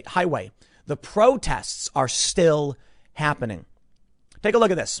interstate highway. The protests are still happening. Take a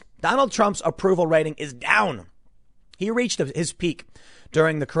look at this. Donald Trump's approval rating is down. He reached his peak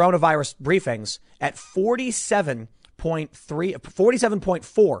during the coronavirus briefings at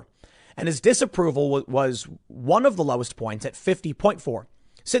 47.4. And his disapproval was one of the lowest points at 50.4.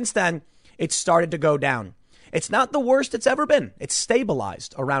 Since then, it started to go down. It's not the worst it's ever been. It's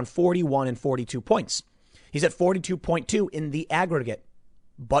stabilized around 41 and 42 points. He's at 42.2 in the aggregate.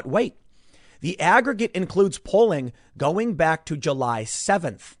 But wait, the aggregate includes polling going back to July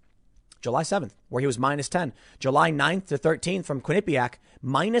 7th, where he was minus 10. July 9th to 13th from Quinnipiac,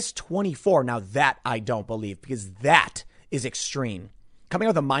 minus 24. Now that I don't believe, because that is extreme. Coming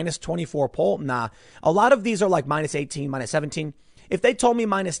out with a minus 24 poll? Nah. A lot of these are like minus 18, minus 17. If they told me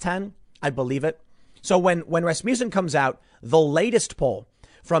minus 10, I'd believe it. So when Rasmussen comes out, the latest poll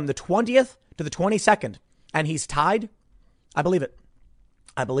from the 20th to the 22nd, and he's tied, I believe it.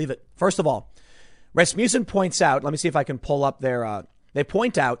 I believe it. First of all, Rasmussen points out, let me see if I can pull up their, they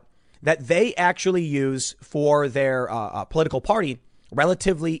point out that they actually use for their political party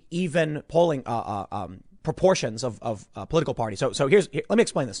relatively even polling proportions of political parties. So let me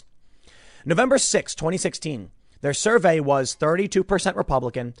explain this. November 6, 2016, their survey was 32%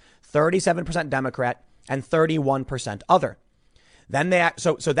 Republican, 37% Democrat, and 31% other. Then that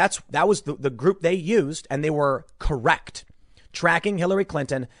was the group they used, and they were correct. Tracking Hillary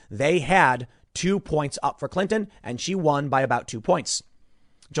Clinton, they had 2 points up for Clinton, and she won by about 2 points.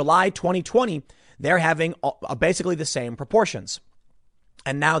 July 2020, they're having basically the same proportions.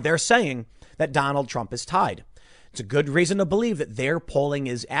 And now they're saying that Donald Trump is tied. It's a good reason to believe that their polling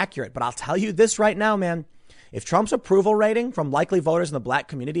is accurate. But I'll tell you this right now, man. If Trump's approval rating from likely voters in the black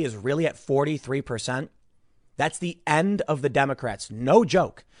community is really at 43%, that's the end of the Democrats. No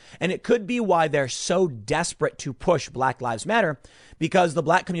joke. And it could be why they're so desperate to push Black Lives Matter, because the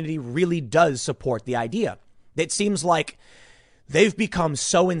black community really does support the idea. It seems like they've become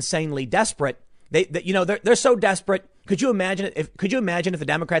so insanely desperate. They're so desperate. Could you imagine if the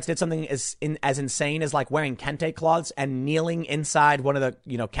Democrats did something as insane as like wearing kente cloths and kneeling inside one of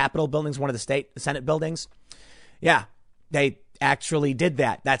the, Capitol buildings, one of the Senate buildings? Yeah, they actually did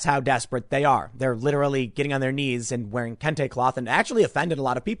that. That's how desperate they are. They're literally getting on their knees and wearing kente cloth and actually offended a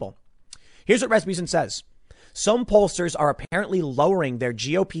lot of people. Here's what Rasmussen says. Some pollsters are apparently lowering their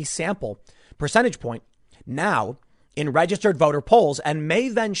GOP sample percentage point now in registered voter polls and may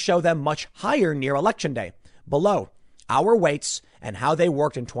then show them much higher near Election Day. Below, our weights and how they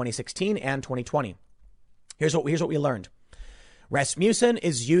worked in 2016 and 2020. Here's what we learned. Rasmussen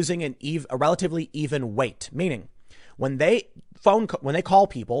is using a relatively even weight, meaning when they call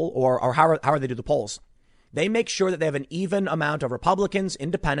people or how they do the polls, they make sure that they have an even amount of Republicans,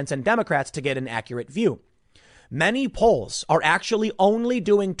 independents, and Democrats to get an accurate view. Many polls are actually only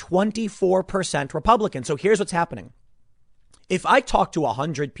doing 24% Republican. So here's what's happening. If I talk to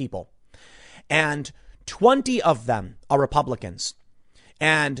 100 people and 20 of them are Republicans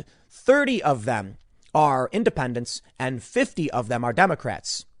and 30 of them are independents and 50 of them are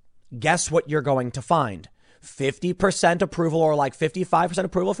Democrats, guess what you're going to find? 50% approval or like 55%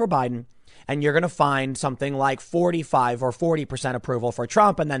 approval for Biden. And you're going to find something like 45 or 40% approval for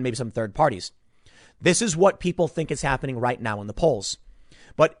Trump and then maybe some third parties. This is what people think is happening right now in the polls.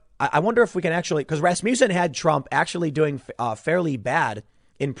 But I wonder if we can actually, because Rasmussen had Trump actually doing fairly bad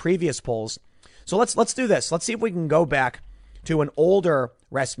in previous polls. So let's do this. Let's see if we can go back to an older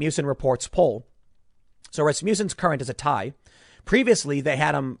Rasmussen Reports poll. So Rasmussen's current is a tie. Previously, they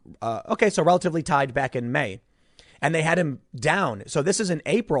had him, so relatively tied back in May. And they had him down. So this is in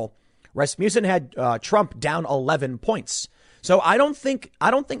April. Rasmussen had Trump down 11 points. So I don't think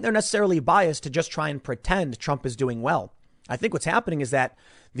they're necessarily biased to just try and pretend Trump is doing well. I think what's happening is that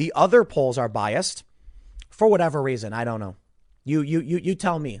the other polls are biased for whatever reason. I don't know. You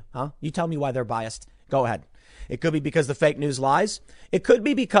tell me, huh? You tell me why they're biased. Go ahead. It could be because the fake news lies. It could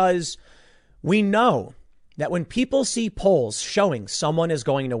be because We know that when people see polls showing someone is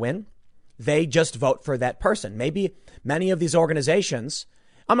going to win, they just vote for that person. Maybe many of these organizations,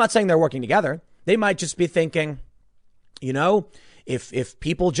 I'm not saying they're working together. They might just be thinking, you know, if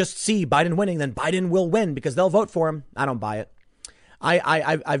people just see Biden winning, then Biden will win because they'll vote for him. I don't buy it.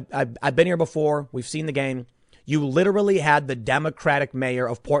 I've been here before. We've seen the game. You literally had the Democratic mayor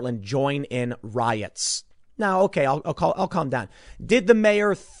of Portland join in riots. Now, okay, I'll calm down. Did the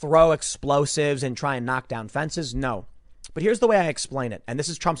mayor throw explosives and try and knock down fences? No. But here's the way I explain it. And this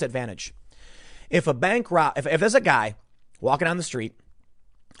is Trump's advantage. If there's a guy walking down the street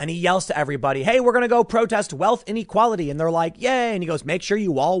and he yells to everybody, hey, we're going to go protest wealth inequality. And they're like, yay. And he goes, make sure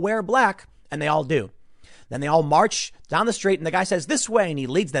you all wear black. And they all do. Then they all march down the street and the guy says this way and he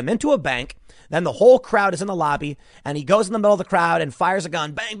leads them into a bank. Then the whole crowd is in the lobby and he goes in the middle of the crowd and fires a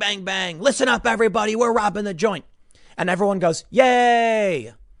gun. Bang, bang, bang. Listen up, everybody. We're robbing the joint. And everyone goes,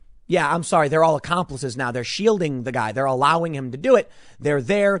 yay. Yeah, I'm sorry. They're all accomplices now. They're shielding the guy. They're allowing him to do it. They're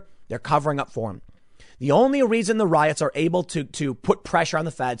there. They're covering up for him. The only reason the riots are able to put pressure on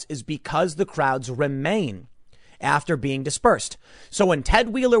the feds is because the crowds remain after being dispersed. So when Ted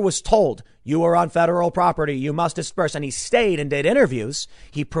Wheeler was told, you are on federal property, you must disperse, and he stayed and did interviews,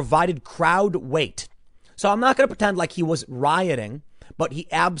 he provided crowd weight. So I'm not going to pretend like he was rioting, but he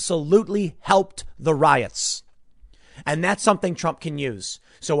absolutely helped the riots. And that's something Trump can use.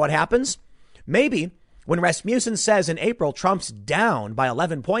 So what happens? Maybe when Rasmussen says in April, Trump's down by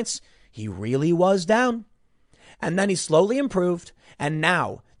 11 points, he really was down. And then he slowly improved. And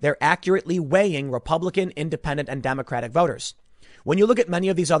now they're accurately weighing Republican, independent, and Democratic voters. When you look at many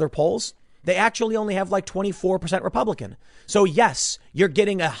of these other polls, they actually only have like 24% Republican. So yes, you're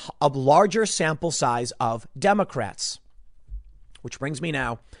getting a larger sample size of Democrats. Which brings me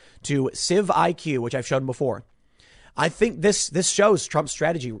now to Civ IQ, which I've shown before. I think this shows Trump's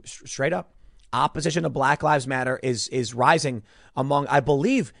strategy straight up. Opposition to Black Lives Matter is rising among, I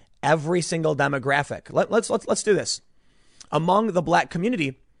believe, every single demographic. Let's do this. Among the black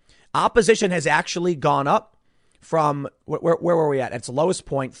community, opposition has actually gone up from where were we at? Its lowest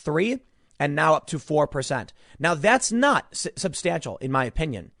point, 3, and now up to 4%. Now that's not substantial in my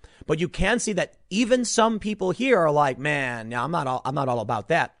opinion, but you can see that even some people here are like, man, yeah, I'm not all about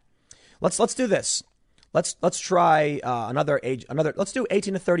that. Let's do this. Let's try another age. Let's do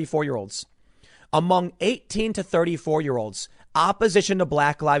 18 to 34 year olds. Among 18 to 34 year olds, opposition to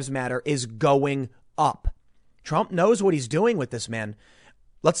Black Lives Matter is going up. Trump knows what he's doing with this, man.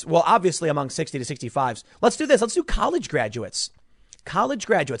 Obviously among 60 to 65s. Let's do this. Let's do college graduates. College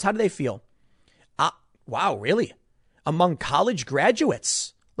graduates. How do they feel? Wow, really? Among college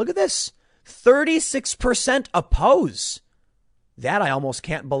graduates. Look at this. 36% oppose. That I almost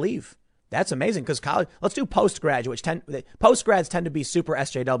can't believe. That's amazing because college. Let's do postgraduates. Postgrads tend to be super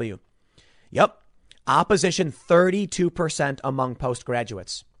SJW. Yep. Opposition 32% among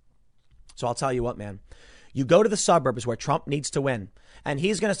postgraduates. So I'll tell you what, man. You go to the suburbs where Trump needs to win, and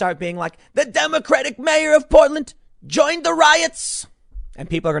he's going to start being like, the Democratic mayor of Portland joined the riots. And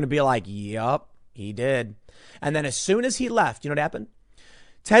people are going to be like, yup, he did. And then as soon as he left, you know what happened?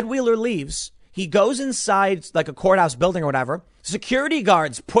 Ted Wheeler leaves. He goes inside like a courthouse building or whatever. Security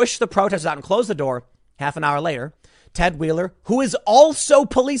guards push the protesters out and close the door. Half an hour later, Ted Wheeler, who is also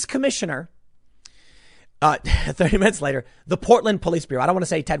police commissioner, 30 minutes later, the Portland Police Bureau, I don't want to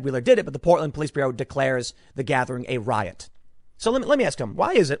say Ted Wheeler did it, but the Portland Police Bureau declares the gathering a riot. So let me ask him,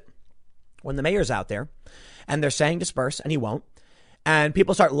 why is it when the mayor's out there and they're saying disperse and he won't, and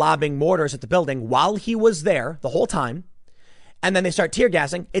people start lobbing mortars at the building while he was there the whole time, and then they start tear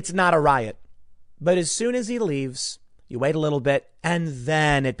gassing, it's not a riot. But as soon as he leaves, you wait a little bit and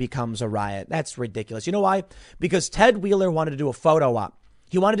then it becomes a riot. That's ridiculous. You know why? Because Ted Wheeler wanted to do a photo op.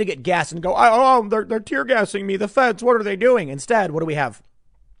 He wanted to get gas and go, oh, they're tear gassing me. The feds, what are they doing? Instead, what do we have?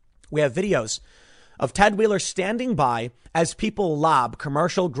 We have videos of Ted Wheeler standing by as people lob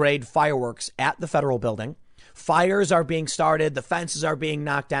commercial grade fireworks at the federal building. Fires are being started. The fences are being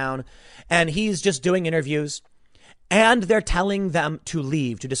knocked down. And he's just doing interviews. And they're telling them to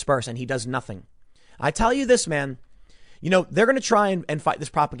leave, to disperse. And he does nothing. I tell you this, man. You know, they're going to try and fight this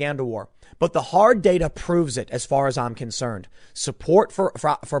propaganda war. But the hard data proves it as far as I'm concerned. Support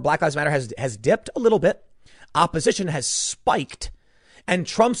for Black Lives Matter has dipped a little bit. Opposition has spiked. And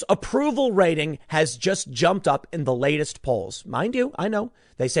Trump's approval rating has just jumped up in the latest polls. Mind you, I know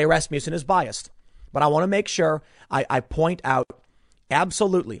they say Rasmussen is biased. But I want to make sure I point out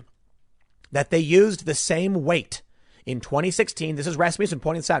absolutely that they used the same weight in 2016. This is Rasmussen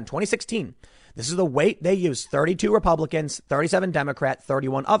pointing this out in 2016. This is the weight they used. 32 Republicans, 37 Democrat,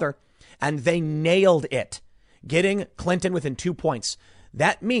 31 other. And they nailed it, getting Clinton within 2 points.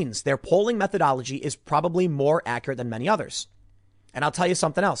 that means their polling methodology is probably more accurate than many others. And I'll tell you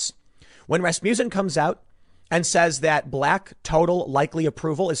something else. When Rasmussen comes out and says that black total likely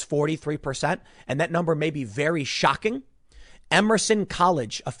approval is 43%, and that number may be very shocking, Emerson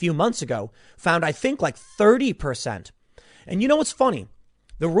College a few months ago found, I think, like 30%. And you know what's funny?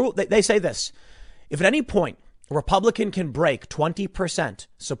 The rule, they say this: if at any point a Republican can break 20%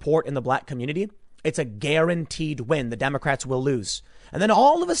 support in the black community, it's a guaranteed win. The Democrats will lose. And then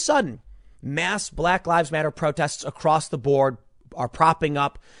all of a sudden, mass Black Lives Matter protests across the board are propping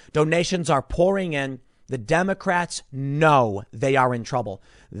up. Donations are pouring in. The Democrats know they are in trouble.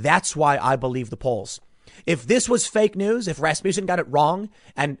 That's why I believe the polls. If this was fake news, if Rasmussen got it wrong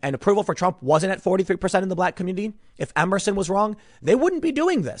and approval for Trump wasn't at 43% in the black community, if Emerson was wrong, they wouldn't be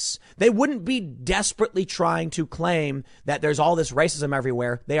doing this. They wouldn't be desperately trying to claim that there's all this racism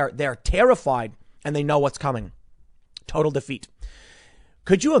everywhere. They're terrified and they know what's coming. Total defeat.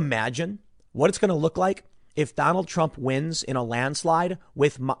 Could you imagine what it's going to look like if Donald Trump wins in a landslide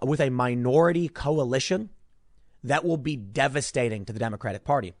with a minority coalition? That will be devastating to the Democratic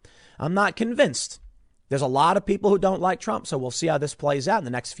Party. I'm not convinced. There's a lot of people who don't like Trump, so we'll see how this plays out in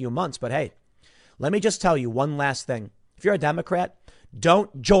the next few months. But hey, let me just tell you one last thing. If you're a Democrat,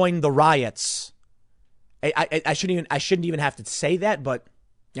 don't join the riots. I shouldn't even have to say that, but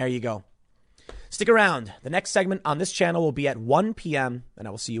there you go. Stick around. The next segment on this channel will be at 1 p.m., and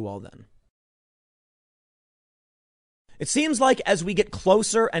I will see you all then. It seems like as we get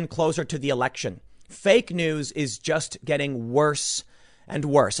closer and closer to the election, fake news is just getting worse and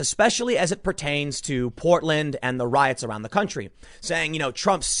worse, especially as it pertains to Portland and the riots around the country, saying,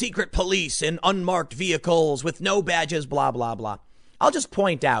 Trump's secret police in unmarked vehicles with no badges, blah, blah, blah. I'll just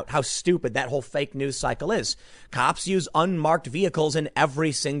point out how stupid that whole fake news cycle is. Cops use unmarked vehicles in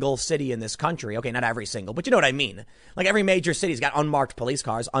every single city in this country. Okay, not every single, but you know what I mean. Like every major city's got unmarked police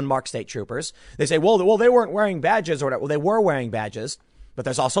cars, unmarked state troopers. They say, well, they weren't wearing badges or whatever. Well, they were wearing badges, but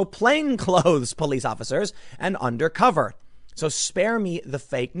there's also plainclothes police officers and undercover. So spare me the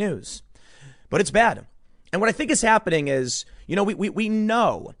fake news. But it's bad. And what I think is happening is, we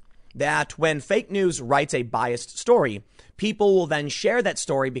know that when fake news writes a biased story, people will then share that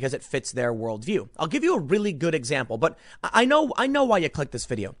story because it fits their worldview. I'll give you a really good example, but I know why you clicked this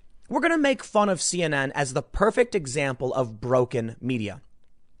video. We're going to make fun of CNN as the perfect example of broken media.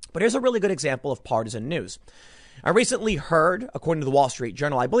 But here's a really good example of partisan news. I recently heard, according to the Wall Street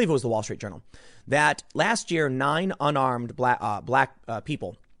Journal, I believe it was the Wall Street Journal, that last year 9 unarmed black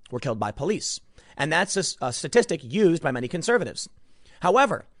people were killed by police. And that's a statistic used by many conservatives.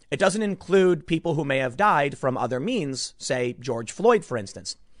 However, it doesn't include people who may have died from other means, say George Floyd, for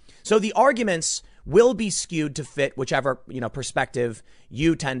instance. So the arguments will be skewed to fit whichever, perspective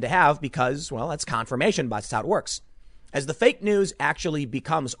you tend to have because, well, that's confirmation bias. That's how it works. As the fake news actually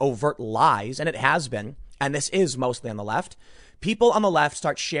becomes overt lies, and it has been, and this is mostly on the left, people on the left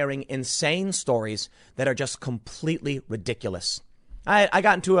start sharing insane stories that are just completely ridiculous. I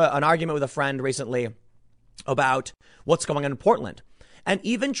got into an argument with a friend recently about what's going on in Portland, and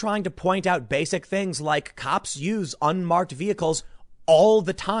even trying to point out basic things like cops use unmarked vehicles all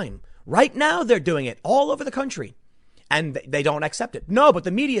the time. Right now, they're doing it all over the country, and they don't accept it. No, but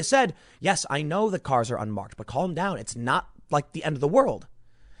the media said, yes, I know the cars are unmarked, but calm down. It's not like the end of the world.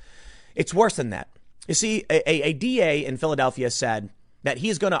 It's worse than that. You see, a DA in Philadelphia said that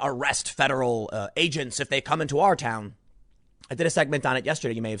he's going to arrest federal agents if they come into our town. I did a segment on it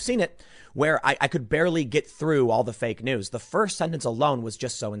yesterday. You may have seen it, where I could barely get through all the fake news. The first sentence alone was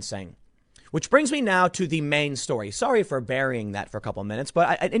just so insane. Which brings me now to the main story. Sorry for burying that for a couple of minutes,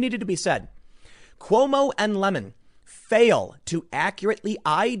 but it needed to be said. Cuomo and Lemon fail to accurately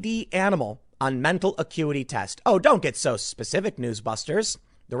ID animal on mental acuity test. Oh, don't get so specific, newsbusters.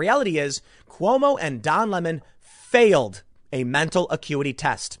 The reality is Cuomo and Don Lemon failed a mental acuity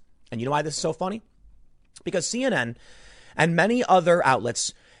test. And you know why this is so funny? Because CNN and many other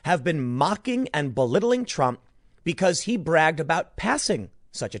outlets have been mocking and belittling Trump because he bragged about passing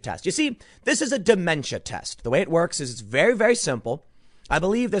such a test. You see, this is a dementia test. The way it works is it's very, very simple. I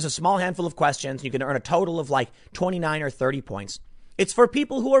believe there's a small handful of questions. You can earn a total of like 29 or 30 points. It's for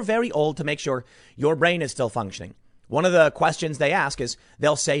people who are very old to make sure your brain is still functioning. One of the questions they ask is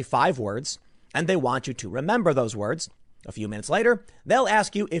they'll say 5 words and they want you to remember those words. A few minutes later, they'll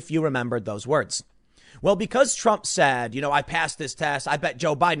ask you if you remembered those words. Well, because Trump said, I passed this test, I bet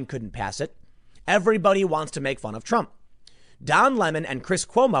Joe Biden couldn't pass it. Everybody wants to make fun of Trump. Don Lemon and Chris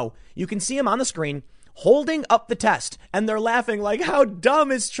Cuomo, you can see him on the screen holding up the test and they're laughing like, how dumb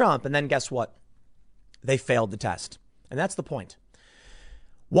is Trump? And then guess what? They failed the test. And that's the point.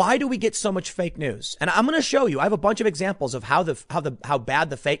 Why do we get so much fake news? And I'm going to show you. I have a bunch of examples of how bad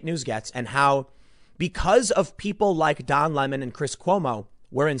the fake news gets, and how, because of people like Don Lemon and Chris Cuomo,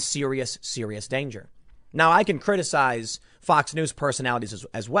 we're in serious, serious danger. Now, I can criticize Fox News personalities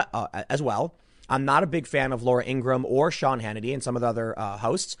as well. I'm not a big fan of Laura Ingraham or Sean Hannity and some of the other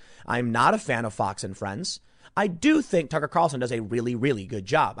hosts. I'm not a fan of Fox and Friends. I do think Tucker Carlson does a really, really good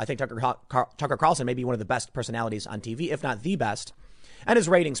job. I think Tucker Carlson may be one of the best personalities on TV, if not the best. And his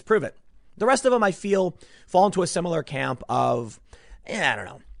ratings prove it. The rest of them, I feel, fall into a similar camp of, I don't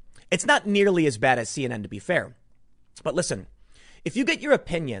know. It's not nearly as bad as CNN, to be fair. But listen, if you get your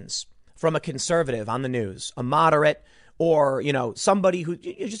opinions from a conservative on the news, a moderate, or, somebody who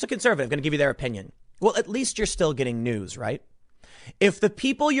is just a conservative going to give you their opinion, well, at least you're still getting news, right? If the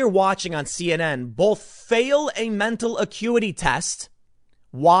people you're watching on CNN both fail a mental acuity test,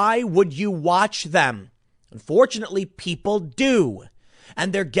 why would you watch them? Unfortunately, people do.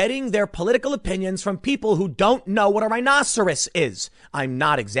 And they're getting their political opinions from people who don't know what a rhinoceros is. I'm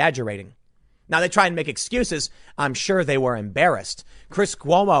not exaggerating. Now, they try and make excuses. I'm sure they were embarrassed. Chris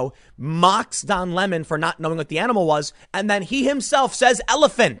Cuomo mocks Don Lemon for not knowing what the animal was, and then he himself says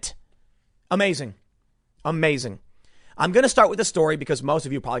elephant. Amazing. Amazing. I'm going to start with the story because most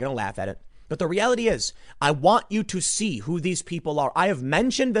of you are probably going to laugh at it. But the reality is, I want you to see who these people are. I have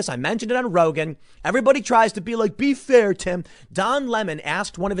mentioned this. I mentioned it on Rogan. Everybody tries to be like, be fair, Tim. Don Lemon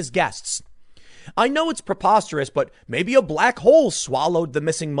asked one of his guests, I know it's preposterous, but maybe a black hole swallowed the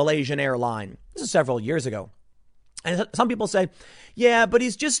missing Malaysian airline. This is several years ago. And some people say, yeah, but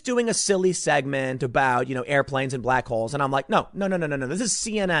he's just doing a silly segment about, airplanes and black holes. And I'm like, no. This is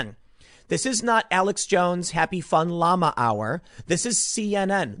CNN. This is not Alex Jones' Happy Fun Llama Hour. This is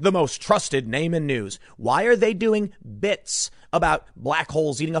CNN, the most trusted name in news. Why are they doing bits about black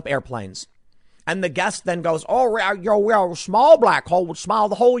holes eating up airplanes? And the guest then goes, a small black hole would swallow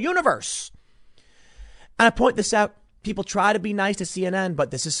the whole universe. And I point this out. People try to be nice to CNN,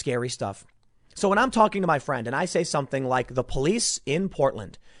 but this is scary stuff. So when I'm talking to my friend and I say something like the police in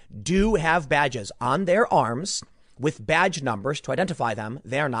Portland do have badges on their arms with badge numbers to identify them,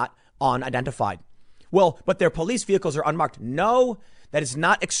 they are not unidentified. Well, but their police vehicles are unmarked. No, that is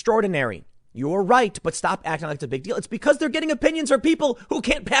not extraordinary. You're right, but stop acting like it's a big deal. It's because they're getting opinions from people who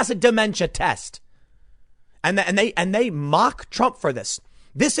can't pass a dementia test. And they mock Trump for this.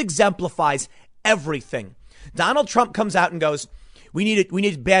 This exemplifies everything. Donald Trump comes out and goes, we need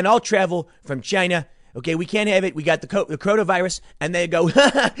to ban all travel from China. Okay, we can't have it. We got the coronavirus. And they go,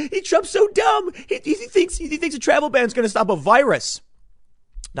 Trump's so dumb. He thinks a travel ban is going to stop a virus.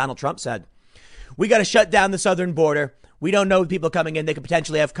 Donald Trump said, we got to shut down the southern border. We don't know people coming in. They could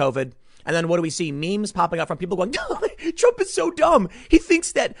potentially have COVID. And then what do we see? Memes popping up from people going, Trump is so dumb. He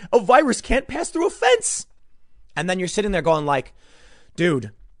thinks that a virus can't pass through a fence. And then you're sitting there going like,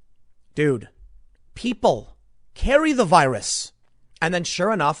 dude, people carry the virus. And then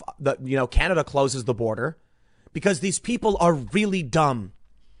sure enough, Canada closes the border because these people are really dumb.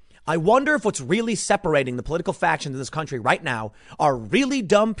 I wonder if what's really separating the political factions in this country right now are really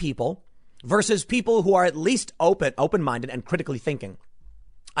dumb people versus people who are at least open-minded and critically thinking.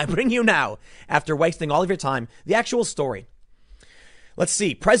 I bring you now, after wasting all of your time, the actual story. Let's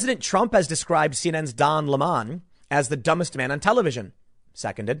see. President Trump has described CNN's Don Lemon as the dumbest man on television.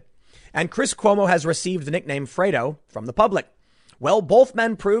 Seconded. And Chris Cuomo has received the nickname Fredo from the public. Well, both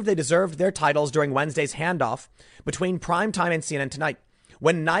men proved they deserved their titles during Wednesday's handoff between Primetime and CNN Tonight.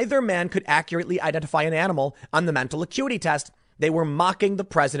 When neither man could accurately identify an animal on the mental acuity test, they were mocking the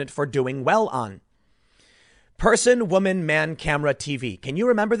president for doing well on. Person, woman, man, camera, TV. Can you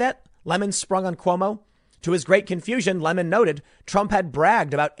remember that? Lemon sprung on Cuomo. To his great confusion, Lemon noted Trump had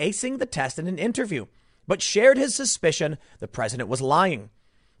bragged about acing the test in an interview, but shared his suspicion the president was lying.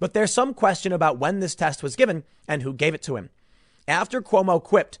 But there's some question about when this test was given and who gave it to him. After Cuomo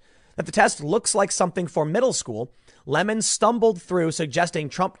quipped that the test looks like something for middle school, Lemon stumbled through suggesting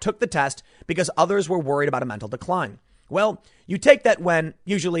Trump took the test because others were worried about a mental decline. Well, you take that when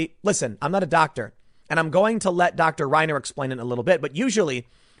usually, listen, I'm not a doctor, and I'm going to let Dr. Reiner explain it in a little bit, but usually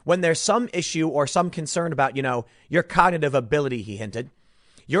when there's some issue or some concern about, your cognitive ability, he hinted,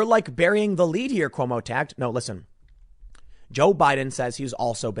 you're like burying the lead here, Cuomo tagged. No, listen. Joe Biden says he's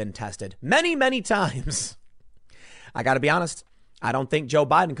also been tested many, many times. I got to be honest. I don't think Joe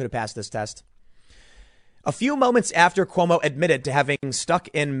Biden could have passed this test. A few moments after Cuomo admitted to having stuck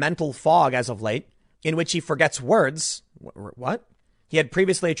in mental fog as of late, in which he forgets words, what? He had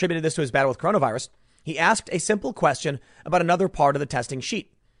previously attributed this to his battle with coronavirus. He asked a simple question about another part of the testing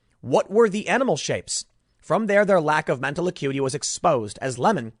sheet. What were the animal shapes? From there, their lack of mental acuity was exposed as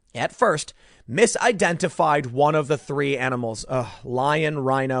Lemon, at first, misidentified one of the three animals, lion,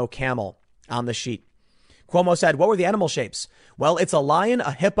 rhino, camel, on the sheet. Cuomo said, what were the animal shapes? Well, it's a lion,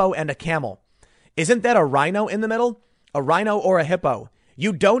 a hippo, and a camel. Isn't that a rhino in the middle? A rhino or a hippo?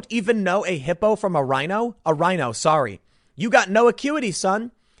 You don't even know a hippo from a rhino? A rhino, sorry. You got no acuity,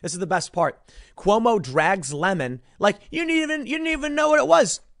 son. This is the best part. Cuomo drags Lemon like you didn't even know what it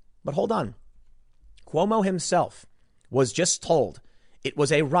was. But hold on. Cuomo himself was just told it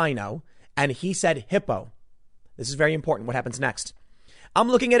was a rhino, and he said hippo. This is very important. What happens next? I'm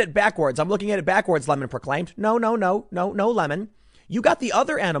looking at it backwards. Lemon proclaimed. No, Lemon. You got the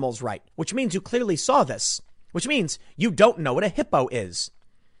other animals right, which means you clearly saw this, which means you don't know what a hippo is.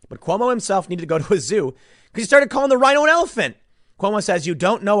 But Cuomo himself needed to go to a zoo because he started calling the rhino an elephant. Cuomo says you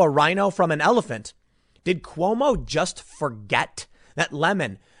don't know a rhino from an elephant. Did Cuomo just forget that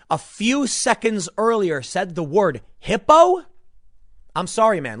Lemon a few seconds earlier said the word hippo? I'm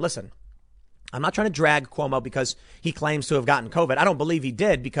sorry, man. Listen, I'm not trying to drag Cuomo because he claims to have gotten COVID. I don't believe he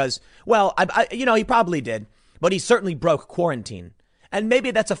did because, well, he probably did, but he certainly broke quarantine. And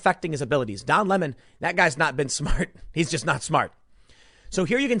maybe that's affecting his abilities. Don Lemon, that guy's not been smart. He's just not smart. So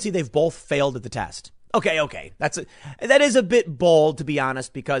here you can see they've both failed at the test. Okay. That is a bit bold, to be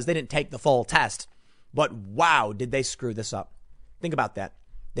honest, because they didn't take the full test. But wow, did they screw this up? Think about that.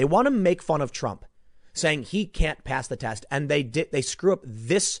 They want to make fun of Trump, saying he can't pass the test, and they screw up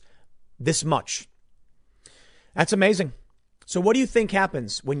this much. That's amazing. So what do you think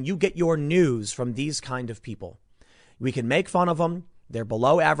happens when you get your news from these kind of people? We can make fun of them. They're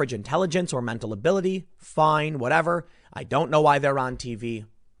below average intelligence or mental ability. Fine, whatever. I don't know why they're on TV.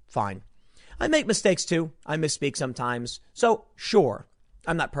 Fine. I make mistakes too. I misspeak sometimes. So sure,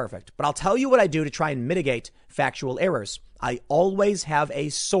 I'm not perfect, but I'll tell you what I do to try and mitigate factual errors. I always have a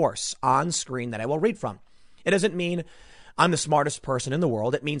source on screen that I will read from. It doesn't mean I'm the smartest person in the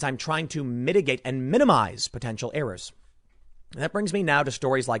world. It means I'm trying to mitigate and minimize potential errors. And that brings me now to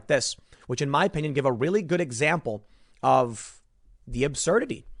stories like this, which in my opinion give a really good example of the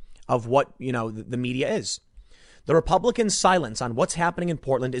absurdity of what, the media is. The Republican silence on what's happening in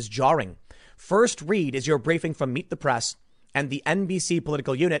Portland is jarring. First read is your briefing from Meet the Press and the NBC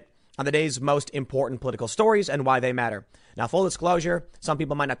political unit on the day's most important political stories and why they matter. Now, full disclosure, some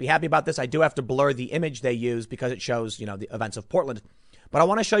people might not be happy about this. I do have to blur the image they use because it shows, the events of Portland. But I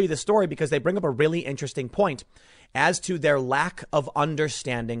want to show you the story because they bring up a really interesting point as to their lack of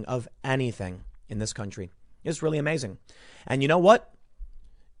understanding of anything in this country. It's really amazing. And you know what?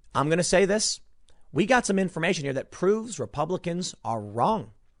 I'm going to say this. We got some information here that proves Republicans are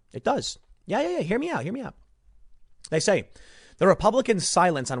wrong. It does. Yeah. Hear me out. They say the Republicans'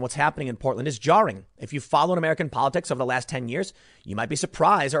 silence on what's happening in Portland is jarring. If you've followed American politics over the last 10 years, you might be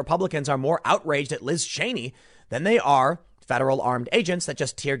surprised that Republicans are more outraged at Liz Cheney than they are federal armed agents that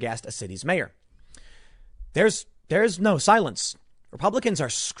just tear gassed a city's mayor. There's no silence. Republicans are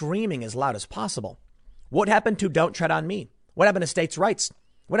screaming as loud as possible. What happened to Don't Tread on Me? What happened to states' rights?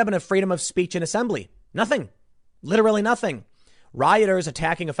 What happened to freedom of speech and assembly? Nothing. Literally nothing. Rioters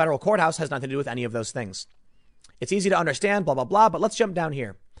attacking a federal courthouse has nothing to do with any of those things. It's easy to understand, blah, blah, blah, but let's jump down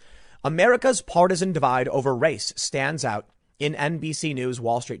here. America's partisan divide over race stands out in NBC News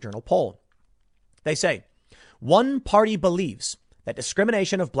Wall Street Journal poll. They say, one party believes that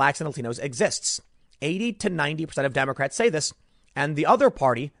discrimination of blacks and Latinos exists. 80 to 90% of Democrats say this, and the other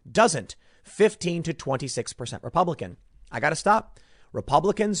party doesn't. 15 to 26% Republican. I got to stop.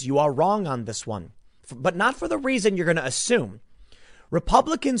 Republicans, you are wrong on this one, but not for the reason you're going to assume.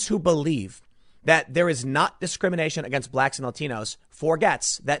 Republicans who believe that there is not discrimination against blacks and Latinos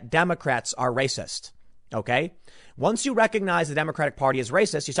forgets that Democrats are racist. OK, once you recognize the Democratic Party is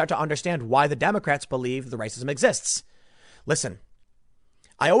racist, you start to understand why the Democrats believe the racism exists. Listen,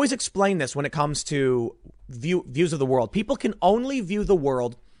 I always explain this when it comes to views of the world. People can only view the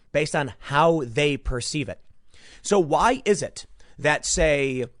world based on how they perceive it. So why is it that,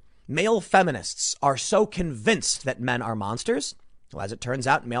 say, male feminists are so convinced that men are monsters? Well, as it turns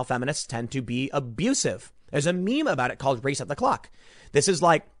out, male feminists tend to be abusive. There's a meme about it called Reset the Clock. This is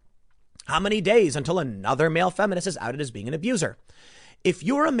like, how many days until another male feminist is outed as being an abuser? If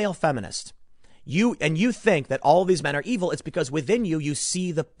you're a male feminist, you think that all of these men are evil, it's because within you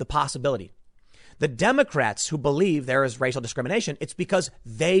see the possibility. The Democrats who believe there is racial discrimination, it's because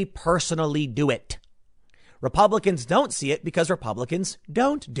they personally do it. Republicans don't see it because Republicans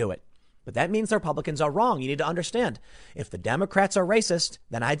don't do it. But that means the Republicans are wrong. You need to understand, if the Democrats are racist,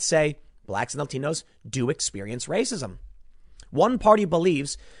 then I'd say blacks and Latinos do experience racism. One party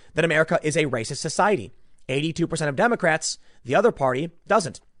believes that America is a racist society. 82% of Democrats, the other party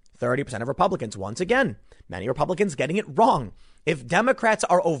doesn't. 30% of Republicans. Once again, many Republicans getting it wrong. If Democrats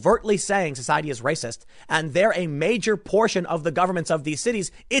are overtly saying society is racist and they're a major portion of the governments of these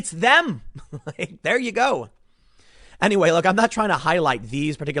cities, it's them. There you go. Anyway, look, I'm not trying to highlight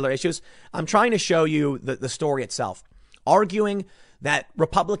these particular issues. I'm trying to show you the story itself, arguing that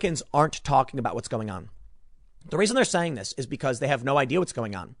Republicans aren't talking about what's going on. The reason they're saying this is because they have no idea what's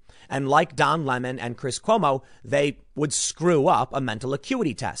going on. And like Don Lemon and Chris Cuomo, they would screw up a mental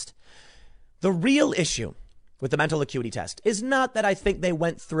acuity test. The real issue with the mental acuity test is not that I think they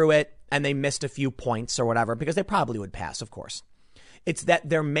went through it and they missed a few points or whatever, because they probably would pass, of course. It's that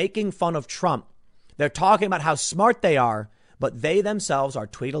they're making fun of Trump. They're talking about how smart they are, but they themselves are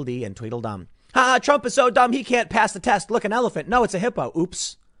Tweedledee and Tweedledum. Trump is so dumb he can't pass the test. Look, an elephant. No, it's a hippo.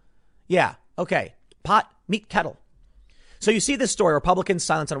 Oops. Yeah, okay. Pot, meet kettle. So you see this story, Republicans'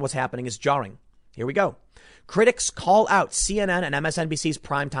 silence on what's happening is jarring. Here we go. Critics call out CNN and MSNBC's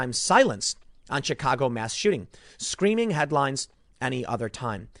primetime silence on Chicago mass shooting, screaming headlines any other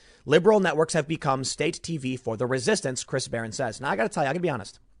time. Liberal networks have become state TV for the resistance, Chris Barron says. Now, I got to tell you, I got to be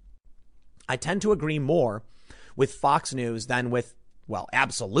honest. I tend to agree more with Fox News than with, well,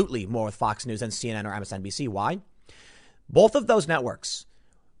 absolutely more with Fox News than CNN or MSNBC. Why? Both of those networks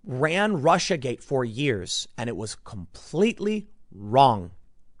ran Russiagate for years, and it was completely wrong.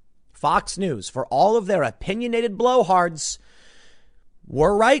 Fox News, for all of their opinionated blowhards,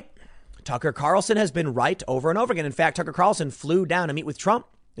 were right. Tucker Carlson has been right over and over again. In fact, Tucker Carlson flew down to meet with Trump.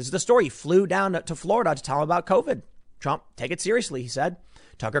 This is the story. He flew down to Florida to tell him about COVID. Trump, take it seriously, he said.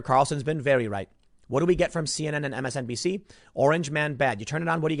 Tucker Carlson's been very right. What do we get from CNN and MSNBC? Orange man bad. You turn it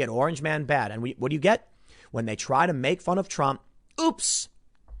on, what do you get? Orange man bad. And what do you get? When they try to make fun of Trump, oops,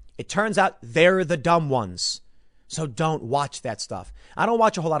 it turns out they're the dumb ones. So don't watch that stuff. I don't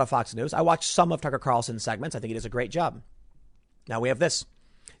watch a whole lot of Fox News. I watch some of Tucker Carlson's segments. I think he does a great job. Now we have this.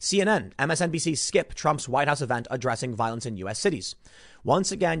 CNN, MSNBC skip Trump's White House event addressing violence in U.S. cities.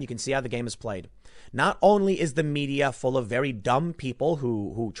 Once again, you can see how the game is played. Not only is the media full of very dumb people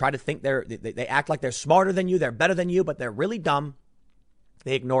who try to think they act like they're smarter than you, they're better than you, but they're really dumb.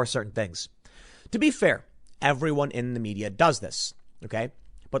 They ignore certain things. To be fair, everyone in the media does this, okay?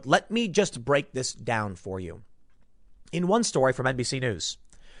 But let me just break this down for you. In one story from NBC News,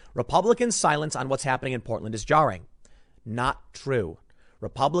 Republicans' silence on what's happening in Portland is jarring. Not true.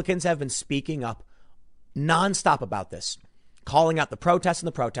 Republicans have been speaking up nonstop about this, calling out the protests and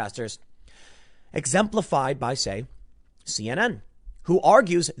the protesters, exemplified by, say, CNN, who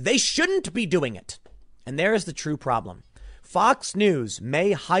argues they shouldn't be doing it. And there is the true problem. Fox News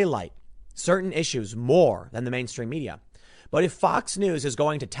may highlight certain issues more than the mainstream media. But if Fox News is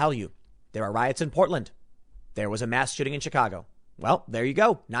going to tell you there are riots in Portland, there was a mass shooting in Chicago, well, there you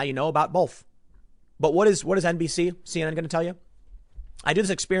go. Now you know about both. But what is NBC, CNN going to tell you? I do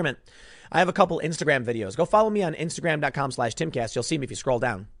this experiment. I have a couple Instagram videos. Go follow me on Instagram.com/Timcast. You'll see me if you scroll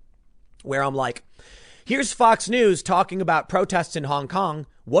down, where I'm like, here's Fox News talking about protests in Hong Kong.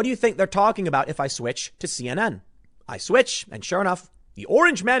 What do you think they're talking about if I switch to CNN? I switch, and sure enough, the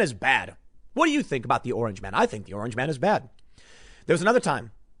orange man is bad. What do you think about the orange man? I think the orange man is bad. There was another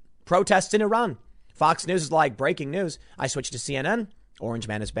time, protests in Iran. Fox News is like, breaking news. I switched to CNN. Orange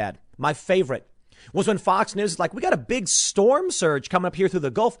man is bad. My favorite was when Fox News is like, we got a big storm surge coming up here through the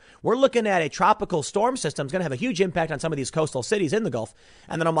Gulf. We're looking at a tropical storm system. It's going to have a huge impact on some of these coastal cities in the Gulf.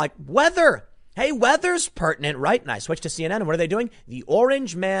 And then I'm like, weather. Hey, weather's pertinent, right? And I switched to CNN. And what are they doing? The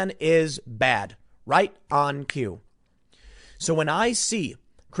orange man is bad. Right on cue. So when I see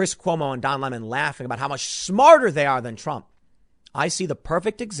Chris Cuomo and Don Lemon laughing about how much smarter they are than Trump, I see the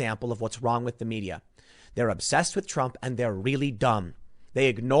perfect example of what's wrong with the media. They're obsessed with Trump and they're really dumb. They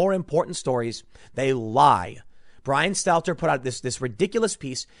ignore important stories. They lie. Brian Stelter put out this ridiculous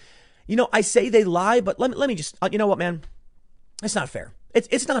piece. You know, I say they lie, but let me just, you know what, man? It's not fair.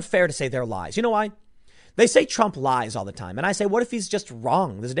 It's not fair to say they're lies. You know why? They say Trump lies all the time. And I say, what if he's just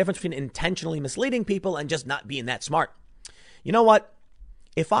wrong? There's a difference between intentionally misleading people and just not being that smart. You know what?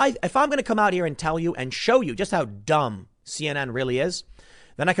 If I'm going to come out here and tell you and show you just how dumb CNN really is,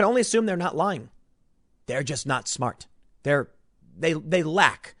 then I can only assume they're not lying. They're just not smart. They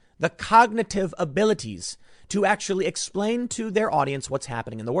lack the cognitive abilities to actually explain to their audience what's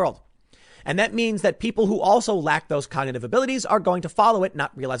happening in the world. And that means that people who also lack those cognitive abilities are going to follow it,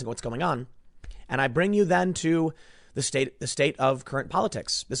 not realizing what's going on. And I bring you then to the state of current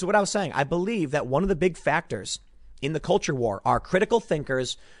politics. This is what I was saying. I believe that one of the big factors in the culture war are critical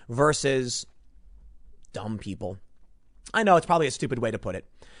thinkers versus dumb people. I know it's probably a stupid way to put it.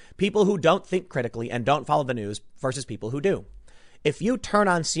 People who don't think critically and don't follow the news versus people who do. If you turn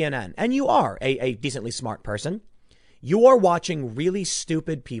on CNN and you are a decently smart person, You are watching really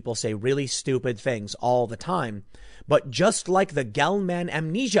stupid people say really stupid things all the time. But just like the Gell-Mann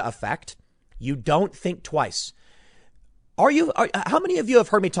amnesia effect, you don't think twice. How many of you have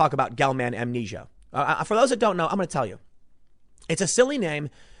heard me talk about Gell-Mann amnesia? For those that don't know, I'm going to tell you. It's a silly name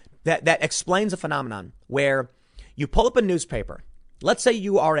that explains a phenomenon where you pull up a newspaper. Let's say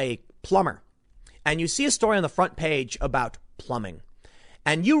you are a plumber and you see a story on the front page about plumbing.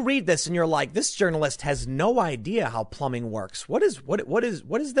 And you read this and you're like, this journalist has no idea how plumbing works. What is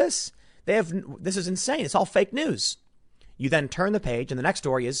this? This is insane. It's all fake news. You then turn the page and the next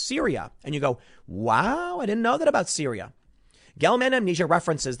story is Syria. And you go, wow, I didn't know that about Syria. Gell-Mann amnesia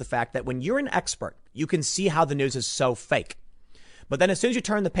references the fact that when you're an expert, you can see how the news is so fake. But then as soon as you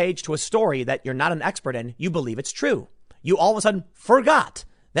turn the page to a story that you're not an expert in, you believe it's true. You all of a sudden forgot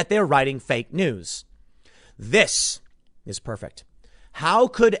that they're writing fake news. This is perfect. How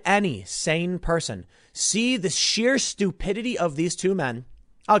could any sane person see the sheer stupidity of these two men?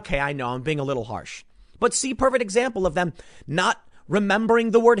 Okay, I know I'm being a little harsh, but see perfect example of them not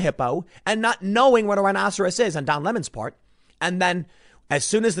remembering the word hippo and not knowing what a rhinoceros is on Don Lemon's part. And then as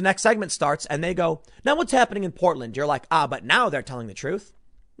soon as the next segment starts and they go, now what's happening in Portland? You're like, but now they're telling the truth.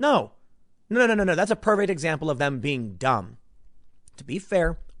 No. That's a perfect example of them being dumb. To be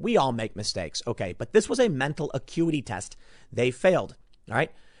fair, we all make mistakes. Okay, but this was a mental acuity test. They failed. All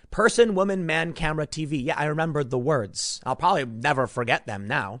right. Person, woman, man, camera, TV. Yeah, I remembered the words. I'll probably never forget them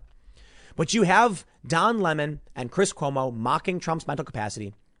now. But you have Don Lemon and Chris Cuomo mocking Trump's mental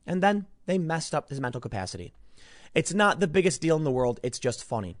capacity, and then they messed up his mental capacity. It's not the biggest deal in the world. It's just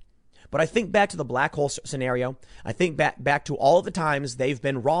funny. But I think back to the black hole scenario. I think back to all the times they've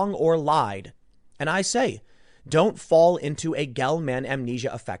been wrong or lied. And I say, don't fall into a Gell-Mann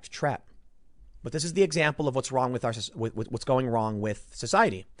amnesia effect trap. But this is the example of what's wrong with what's going wrong with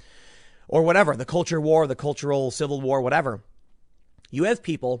society or whatever, the culture war, the cultural civil war, whatever. You have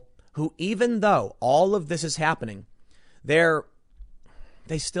people who, even though all of this is happening, they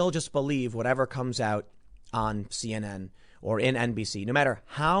still just believe whatever comes out on CNN or in NBC, no matter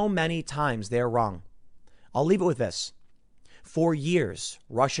how many times they're wrong. I'll leave it with this. For years,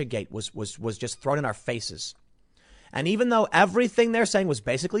 Russiagate was just thrown in our faces. And even though everything they're saying was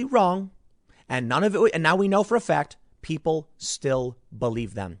basically wrong, and none of it, and now we know for a fact, people still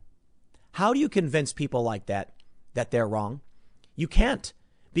believe them. How do you convince people like that they're wrong? You can't,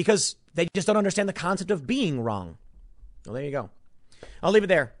 because they just don't understand the concept of being wrong. Well, there you go. I'll leave it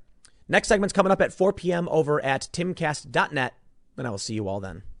there. Next segment's coming up at 4 p.m. over at timcast.net, and I will see you all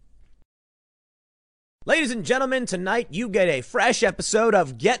then. Ladies and gentlemen, tonight you get a fresh episode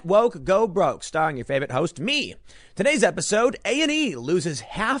of Get Woke, Go Broke, starring your favorite host, me. Today's episode, A&E loses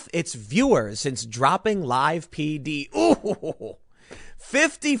half its viewers since dropping live PD. Ooh,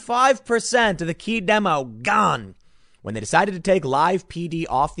 55% of the key demo gone when they decided to take live PD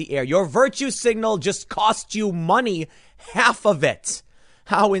off the air. Your virtue signal just cost you money, half of it.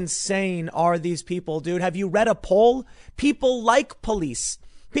 How insane are these people, dude? Have you read a poll? People like police.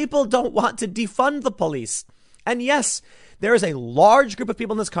 People don't want to defund the police. And yes, there is a large group of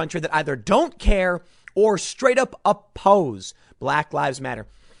people in this country that either don't care or straight up oppose Black Lives Matter.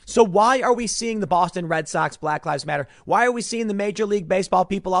 So why are we seeing the Boston Red Sox Black Lives Matter? Why are we seeing the Major League Baseball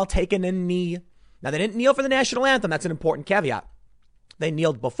people all taking a knee? Now, they didn't kneel for the national anthem. That's an important caveat. They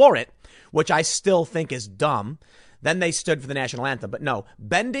kneeled before it, which I still think is dumb. Then they stood for the national anthem. But no,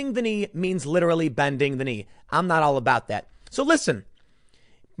 bending the knee means literally bending the knee. I'm not all about that. So listen,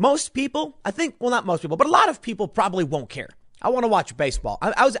 most people, I think, well, not most people, but a lot of people probably won't care. I want to watch baseball.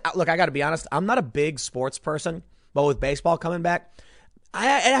 Look, I got to be honest. I'm not a big sports person, but with baseball coming back,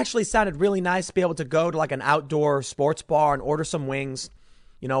 it actually sounded really nice to be able to go to like an outdoor sports bar and order some wings,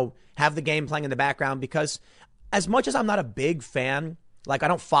 have the game playing in the background, because as much as I'm not a big fan, like I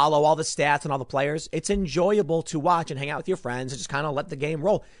don't follow all the stats and all the players, it's enjoyable to watch and hang out with your friends and just kind of let the game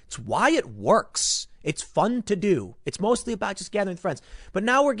roll. It's why it works. It's fun to do. It's mostly about just gathering with friends. But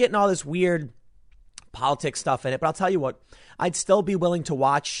now we're getting all this weird politics stuff in it. But I'll tell you what, I'd still be willing to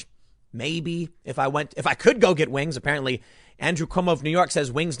watch. Maybe if I could go get wings. Apparently, Andrew Cuomo of New York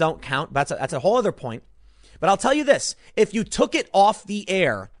says wings don't count. That's a whole other point. But I'll tell you this. If you took it off the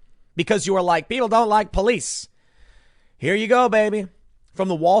air because you were like, people don't like police, here you go, baby. From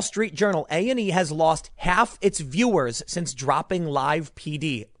the Wall Street Journal, A&E has lost half its viewers since dropping live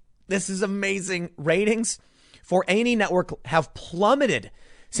PD. This is amazing. Ratings for A&E Network have plummeted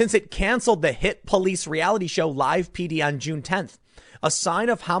since it canceled the hit police reality show Live PD on June 10th, a sign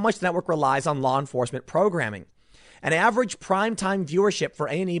of how much the network relies on law enforcement programming. An average primetime viewership for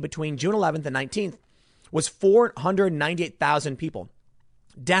A&E between June 11th and 19th was 498,000 people.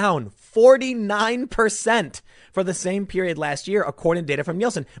 down 49% for the same period last year, according to data from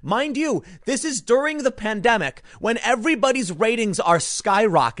Nielsen. Mind you, this is during the pandemic when everybody's ratings are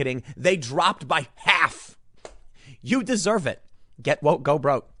skyrocketing. They dropped by half. You deserve it. Get woke, go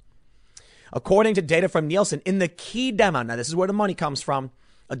broke. According to data from Nielsen, in the key demo, now this is where the money comes from,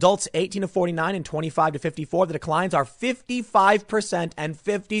 adults 18 to 49 and 25 to 54, the declines are 55% and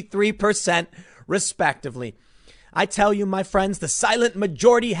 53% respectively. I tell you, my friends, the silent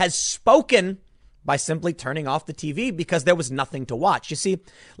majority has spoken by simply turning off the TV because there was nothing to watch. You see,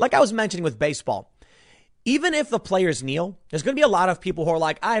 like I was mentioning with baseball, even if the players kneel, there's going to be a lot of people who are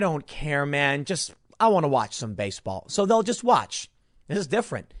like, I don't care, man. I want to watch some baseball. So they'll just watch. This is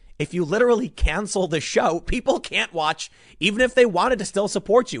different. If you literally cancel the show, people can't watch, even if they wanted to still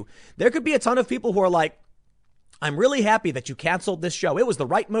support you. There could be a ton of people who are like, I'm really happy that you canceled this show. It was the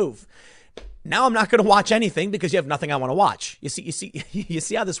right move. Now I'm not going to watch anything because you have nothing I want to watch. You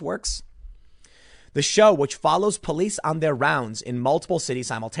see how this works? The show, which follows police on their rounds in multiple cities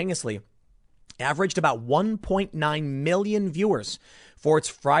simultaneously, averaged about 1.9 million viewers for its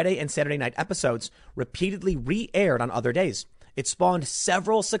Friday and Saturday night episodes, repeatedly re-aired on other days. It spawned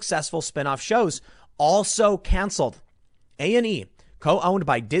several successful spin-off shows, also canceled. A&E, co-owned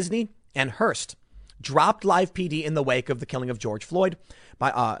by Disney and Hearst, dropped Live PD in the wake of the killing of George Floyd.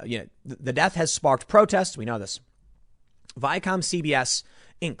 The death has sparked protests. We know this. Viacom CBS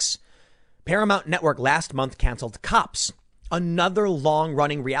Inc.'s Paramount Network last month canceled Cops, another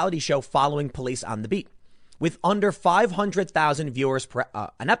long-running reality show following police on the beat. With under 500,000 viewers per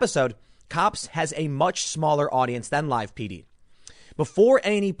an episode, Cops has a much smaller audience than Live PD. Before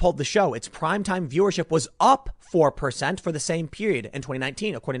A&E pulled the show, its primetime viewership was up 4% for the same period in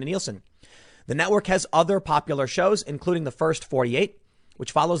 2019, according to Nielsen. The network has other popular shows, including The First 48,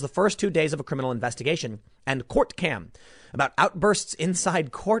 which follows the first 2 days of a criminal investigation, and Court Cam, about outbursts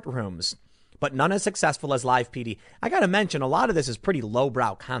inside courtrooms, but none as successful as Live PD. I got to mention, a lot of this is pretty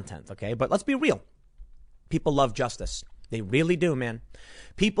lowbrow content, okay? But let's be real. People love justice. They really do, man.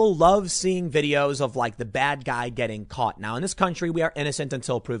 People love seeing videos of like the bad guy getting caught. Now, in this country, we are innocent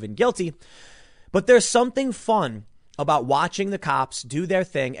until proven guilty. But there's something fun about watching the cops do their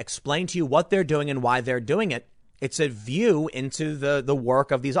thing, explain to you what they're doing and why they're doing it. It's a view into the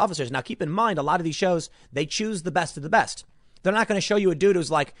work of these officers. Now, keep in mind, a lot of these shows, they choose the best of the best. They're not going to show you a dude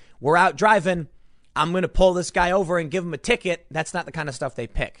who's like, we're out driving, I'm going to pull this guy over and give him a ticket. That's not the kind of stuff they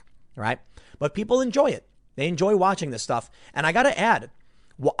pick, right? But people enjoy it. They enjoy watching this stuff. And I got to add,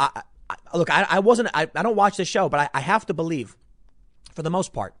 I don't watch this show, but I have to believe, for the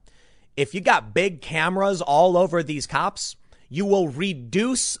most part, if you got big cameras all over these cops, you will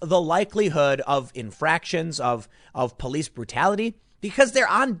reduce the likelihood of infractions, of police brutality, because they're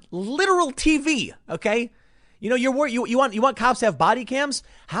on literal TV, okay? You know, you want cops to have body cams?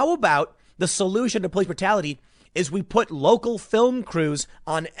 How about the solution to police brutality is we put local film crews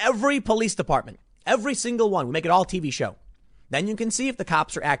on every police department, every single one. We make it all TV show. Then you can see if the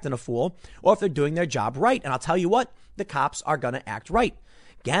cops are acting a fool or if they're doing their job right. And I'll tell you what, the cops are going to act right.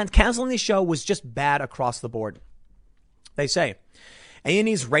 Canceling the show was just bad across the board. They say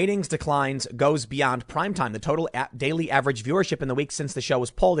A&E's ratings declines goes beyond primetime. The total daily average viewership in the week since the show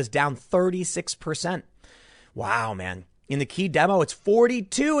was pulled is down 36%. Wow, man. In the key demo, it's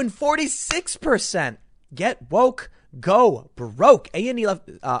 42 and 46%. Get woke, go broke.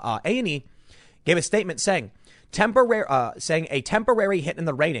 A&E gave a statement saying a temporary hit in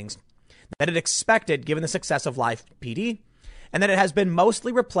the ratings that it expected given the success of Live PD, and that it has been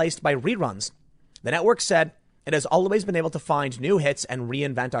mostly replaced by reruns. The network said it has always been able to find new hits and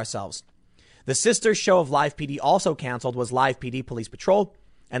reinvent ourselves. The sister show of Live PD also canceled was Live PD Police Patrol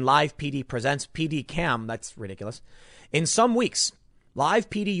and Live PD Presents PD Cam. That's ridiculous. In some weeks, Live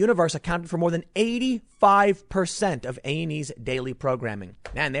PD Universe accounted for more than 85% of A&E's daily programming.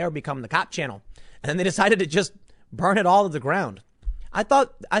 Man, they were becoming the cop channel. And then they decided to just burn it all to the ground. I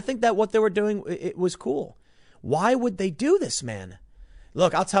think that what they were doing, it was cool. Why would they do this, man?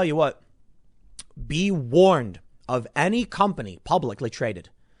 Look, I'll tell you what. Be warned of any company publicly traded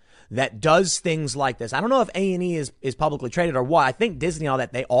that does things like this. I don't know if A&E is publicly traded or what. I think Disney and all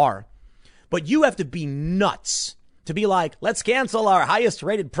that, they are. But you have to be nuts to be like, let's cancel our highest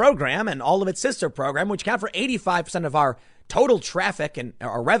rated program and all of its sister program, which account for 85% of our total traffic and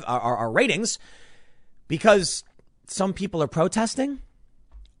our ratings, because some people are protesting.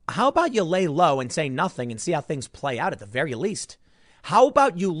 How about you lay low and say nothing and see how things play out at the very least? How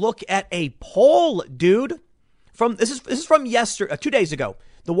about you look at a poll, dude? This is from yesterday, 2 days ago.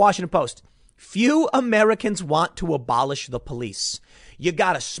 The Washington Post. Few Americans want to abolish the police. You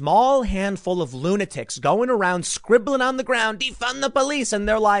got a small handful of lunatics going around scribbling on the ground, defund the police, and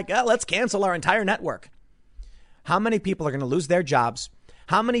they're like, oh, let's cancel our entire network. How many people are going to lose their jobs?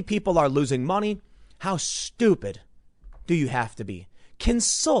 How many people are losing money? How stupid do you have to be?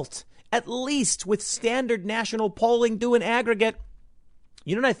 Consult at least with standard national polling, do an aggregate.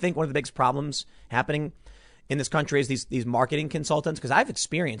 You know what I think one of the biggest problems happening in this country is these marketing consultants, because I've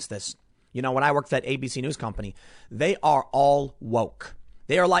experienced this. You know, when I worked for that ABC News company, they are all woke.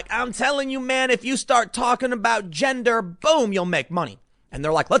 They are like, I'm telling you, man, if you start talking about gender, boom, you'll make money. And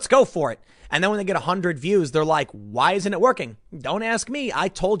they're like, let's go for it. And then when they get 100 views, they're like, why isn't it working? Don't ask me. I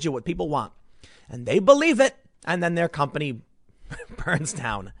told you what people want. And they believe it. And then their company burns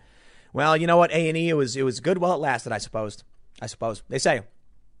down. Well, you know what, A&E, it was good while it lasted, I suppose. They say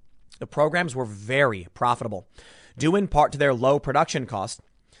the programs were very profitable, due in part to their low production cost.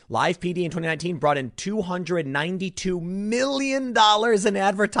 Live PD in 2019 brought in $292 million in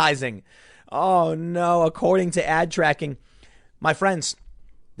advertising. Oh, no, according to ad tracking. My friends,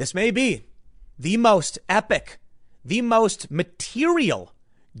 this may be the most epic, the most material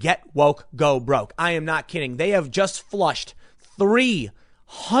get woke, go broke. I am not kidding. They have just flushed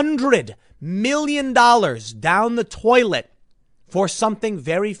 $300 million down the toilet for something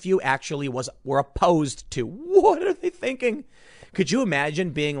very few actually were opposed to. What are they thinking? Could you imagine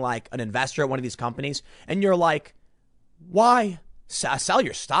being like an investor at one of these companies and you're like, why sell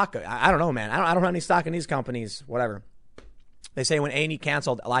your stock? I don't know, man. I don't have any stock in these companies, whatever. They say when A&E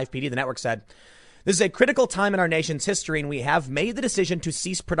canceled Live PD, the network said, this is a critical time in our nation's history and we have made the decision to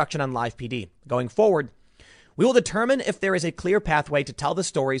cease production on Live PD. Going forward, we will determine if there is a clear pathway to tell the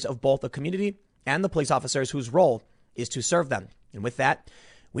stories of both the community and the police officers whose role is to serve them. And with that,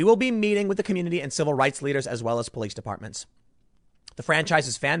 we will be meeting with the community and civil rights leaders as well as police departments. The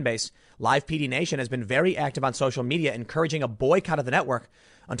franchise's fan base, Live PD Nation, has been very active on social media, encouraging a boycott of the network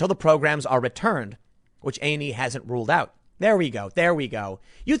until the programs are returned, which A&E hasn't ruled out. There we go.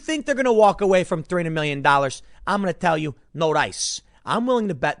 You think they're going to walk away from $300 million? I'm going to tell you, no dice. I'm willing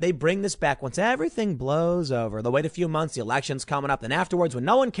to bet they bring this back once everything blows over. They'll wait a few months, the election's coming up, and afterwards, when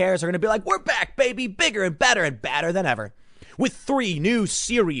no one cares, they're going to be like, we're back, baby, bigger and better and badder than ever. With 3 new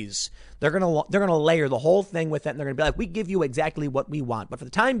series. They're going to layer the whole thing with it, and they're going to be like, we give you exactly what we want. But for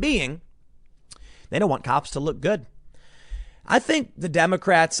the time being, they don't want cops to look good. I think the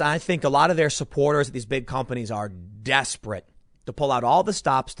Democrats, I think a lot of their supporters at these big companies are desperate to pull out all the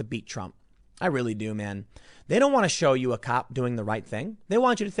stops to beat Trump. I really do, man. They don't want to show you a cop doing the right thing. They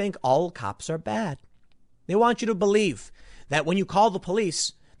want you to think all cops are bad. They want you to believe that when you call the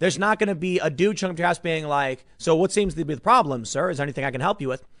police, there's not going to be a dude showing up to your house being like, so what seems to be the problem, sir? Is there anything I can help you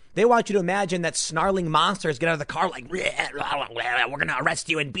with? They want you to imagine that snarling monsters get out of the car like, we're going to arrest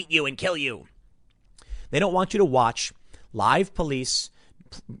you and beat you and kill you. They don't want you to watch live police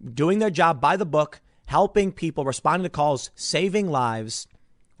doing their job by the book, helping people, responding to calls, saving lives.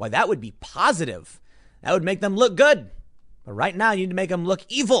 Why, that would be positive. That would make them look good. But right now, you need to make them look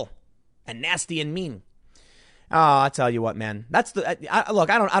evil and nasty and mean. Oh, I tell you what, man. That's look,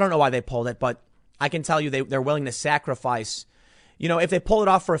 I don't know why they pulled it, but I can tell you they're willing to sacrifice. You know, if they pull it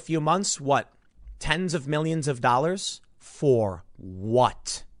off for a few months, what? Tens of millions of dollars? For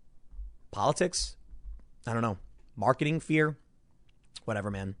what? Politics? I don't know. Marketing fear?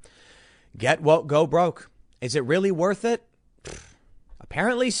 Whatever, man. Get woke, go broke. Is it really worth it?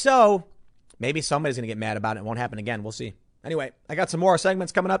 Apparently so. Maybe somebody's going to get mad about it. It won't happen again. We'll see. Anyway, I got some more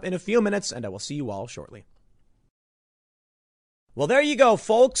segments coming up in a few minutes, and I will see you all shortly. Well, there you go,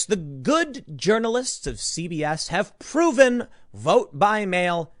 folks. The good journalists of CBS have proven vote by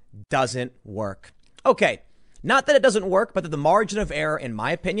mail doesn't work. Okay, not that it doesn't work, but that the margin of error, in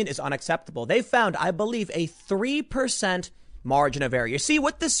my opinion, is unacceptable. They found, I believe, a 3% margin of error. You see,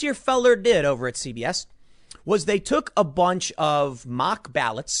 what this here feller did over at CBS was they took a bunch of mock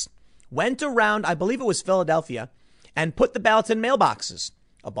ballots, went around, I believe it was Philadelphia, and put the ballots in mailboxes,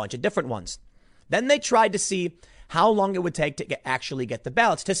 a bunch of different ones. Then they tried to see how long it would take to actually get the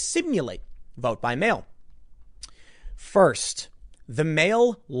ballots to simulate vote by mail. First, the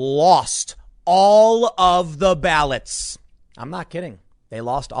mail lost all of the ballots. I'm not kidding. They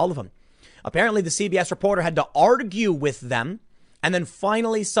lost all of them. Apparently, the CBS reporter had to argue with them. And then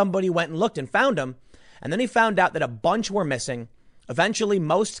finally, somebody went and looked and found them. And then he found out that a bunch were missing. Eventually,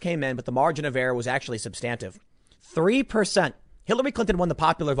 most came in, but the margin of error was actually substantive. 3%. Hillary Clinton won the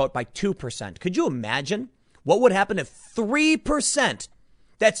popular vote by 2%. Could you imagine what would happen if 3%,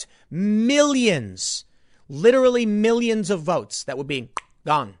 that's millions, literally millions of votes that would be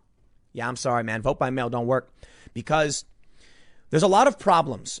gone? Yeah, I'm sorry, man. Vote by mail don't work because there's a lot of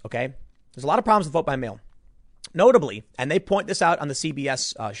problems, okay? There's a lot of problems with vote by mail. Notably, and they point this out on the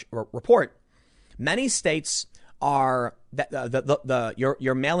CBS report, many states are that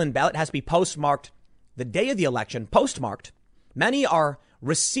your mail-in ballot has to be postmarked the day of the election, postmarked. Many are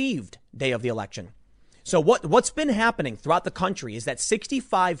received day of the election. So what's been happening throughout the country is that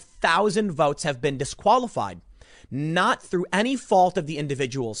 65,000 votes have been disqualified, not through any fault of the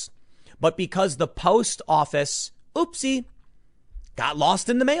individuals, but because the post office, oopsie, got lost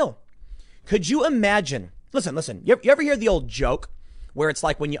in the mail. Could you imagine? Listen. You ever hear the old joke where it's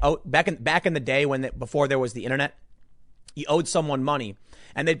like when you back in the day before there was the internet, you owed someone money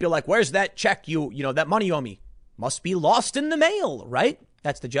and they'd be like, "Where's that check? That money you owe me must be lost in the mail," right?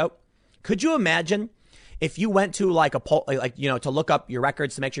 That's the joke. Could you imagine if you went to like a poll, to look up your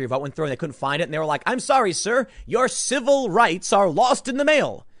records to make sure your vote went through and they couldn't find it and they were like, "I'm sorry, sir, your civil rights are lost in the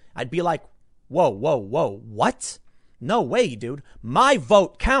mail." I'd be like, whoa, what? No way, dude. My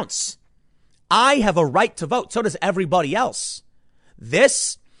vote counts. I have a right to vote. So does everybody else.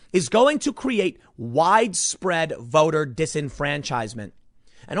 This is going to create widespread voter disenfranchisement.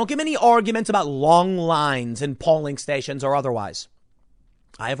 And don't give me any arguments about long lines in polling stations or otherwise.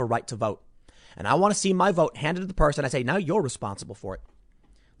 I have a right to vote. And I want to see my vote handed to the person. I say, now you're responsible for it.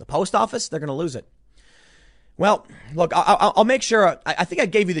 The post office, they're going to lose it. Well, look, I'll make sure. I think I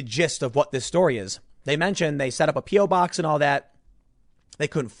gave you the gist of what this story is. They mentioned they set up a P.O. box and all that. They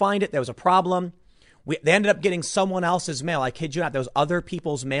couldn't find it. There was a problem. They ended up getting someone else's mail. I kid you not. There was other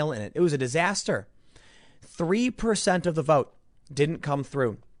people's mail in it. It was a disaster. 3% of the vote didn't come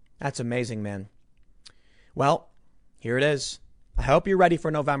through. That's amazing, man. Well, here it is. I hope you're ready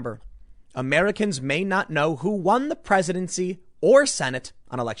for November. Americans may not know who won the presidency or Senate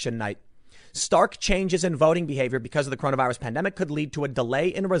on election night. Stark changes in voting behavior because of the coronavirus pandemic could lead to a delay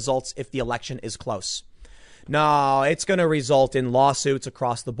in results if the election is close. No, it's going to result in lawsuits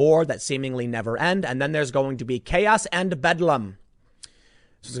across the board that seemingly never end. And then there's going to be chaos and bedlam.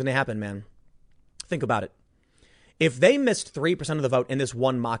 This is going to happen, man. Think about it. If they missed 3% of the vote in this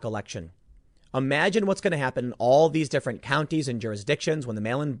one mock election, imagine what's going to happen in all these different counties and jurisdictions when the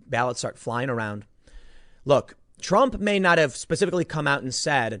mail-in ballots start flying around. Look, Trump may not have specifically come out and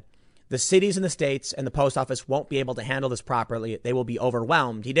said the cities and the states and the post office won't be able to handle this properly. They will be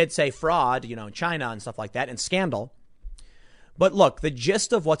overwhelmed. He did say fraud, China and stuff like that, and scandal. But look, the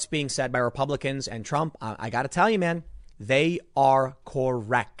gist of what's being said by Republicans and Trump, I got to tell you, man, they are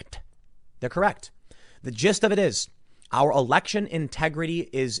correct. They're correct. The gist of it is our election integrity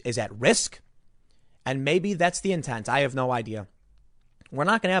is at risk. And maybe that's the intent. I have no idea. We're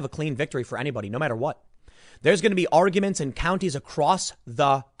not going to have a clean victory for anybody, no matter what. There's going to be arguments in counties across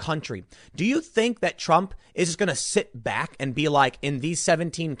the country. Do you think that Trump is just going to sit back and be like, in these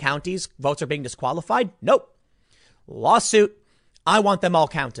 17 counties, votes are being disqualified? Nope. Lawsuit. I want them all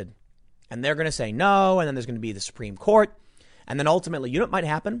counted. And they're going to say no. And then there's going to be the Supreme Court. And then ultimately, you know what might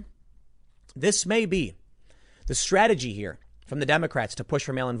happen? This may be the strategy here from the Democrats to push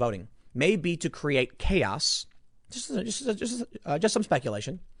for mail-in voting may be to create chaos. Just some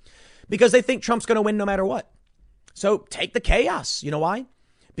speculation. Because they think Trump's going to win no matter what. So take the chaos. You know why?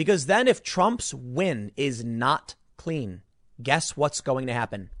 Because then if Trump's win is not clean, guess what's going to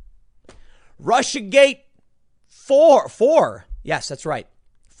happen? Russiagate 4. Yes, that's right.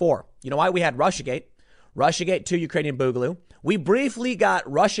 4. You know why we had Russiagate? Russiagate 2, Ukrainian Boogaloo. We briefly got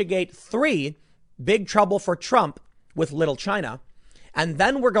Russiagate 3, big trouble for Trump with Little China. And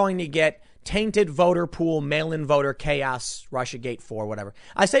then we're going to get tainted voter pool, mail-in voter chaos, Russiagate 4, whatever.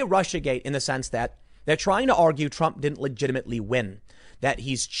 I say Russiagate in the sense that they're trying to argue Trump didn't legitimately win, that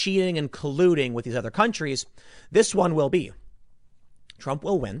he's cheating and colluding with these other countries. This one will be Trump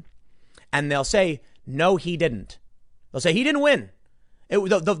will win. And they'll say, no, he didn't. They'll say he didn't win.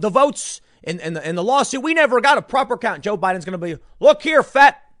 The votes in the lawsuit, we never got a proper count. Joe Biden's going to be, look here,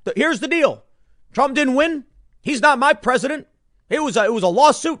 fat. Here's the deal. Trump didn't win. He's not my president. It was a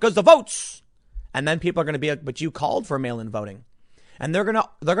lawsuit because the votes. And then people are going to be like, but you called for mail-in voting. And they're going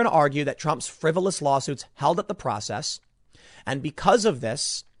to argue that Trump's frivolous lawsuits held up the process. And because of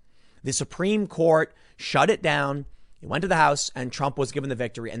this, the Supreme Court shut it down. It went to the House and Trump was given the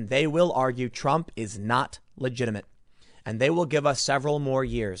victory. And they will argue Trump is not legitimate. And they will give us several more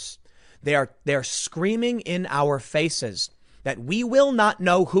years. They're screaming in our faces that we will not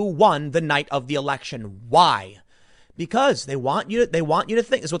know who won the night of the election. Why? Because they want you to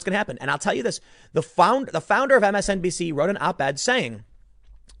think this is what's going to happen. And I'll tell you this. The founder of MSNBC wrote an op-ed saying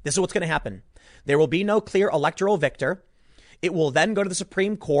this is what's going to happen. There will be no clear electoral victor. It will then go to the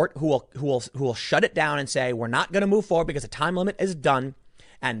Supreme Court who will shut it down and say we're not going to move forward because the time limit is done.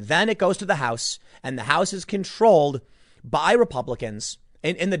 And then it goes to the House, and the House is controlled by Republicans.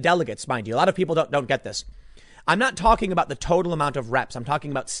 in the delegates, mind you. A lot of people don't get this. I'm not talking about the total amount of reps. I'm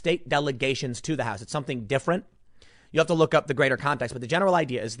talking about state delegations to the House. It's something different. You have to look up the greater context. But the general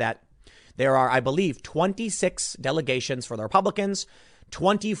idea is that there are, I believe, 26 delegations for the Republicans,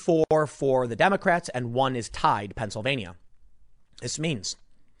 24 for the Democrats, and one is tied, Pennsylvania. This means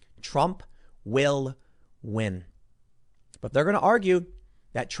Trump will win. But they're going to argue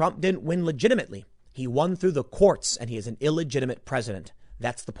that Trump didn't win legitimately. He won through the courts, and he is an illegitimate president.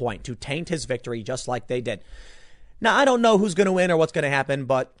 That's the point, to taint his victory just like they did. Now, I don't know who's going to win or what's going to happen,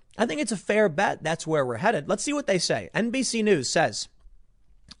 but I think it's a fair bet that's where we're headed. Let's see what they say. NBC News says,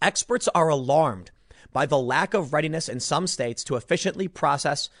 experts are alarmed by the lack of readiness in some states to efficiently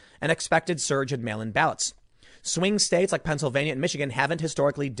process an expected surge in mail-in ballots. Swing states like Pennsylvania and Michigan haven't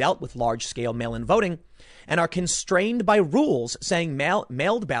historically dealt with large-scale mail-in voting and are constrained by rules saying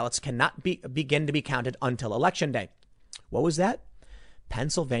mailed ballots cannot begin to be counted until Election Day. What was that?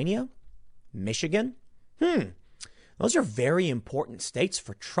 Pennsylvania? Michigan? Those are very important states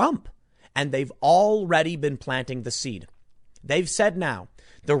for Trump. And they've already been planting the seed. They've said now,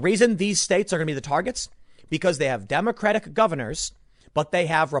 the reason these states are going to be the targets, because they have Democratic governors, but they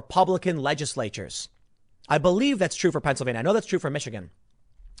have Republican legislatures. I believe that's true for Pennsylvania. I know that's true for Michigan.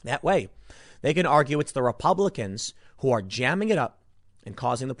 That way, they can argue it's the Republicans who are jamming it up and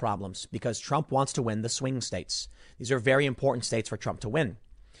causing the problems because Trump wants to win the swing states. These are very important states for Trump to win.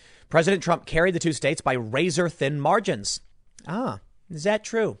 President Trump carried the two states by razor-thin margins. Is that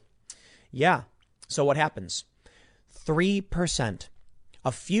true? Yeah. So what happens? 3%.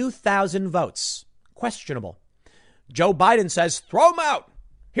 A few thousand votes. Questionable. Joe Biden says, throw them out.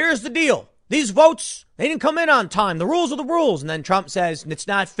 Here's the deal. These votes, they didn't come in on time. The rules are the rules. And then Trump says, it's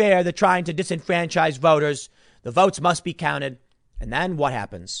not fair. They're trying to disenfranchise voters. The votes must be counted. And then what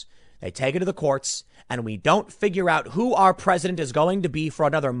happens? They take it to the courts, and we don't figure out who our president is going to be for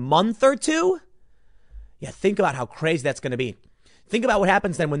another month or two. Yeah, think about how crazy that's going to be. Think about what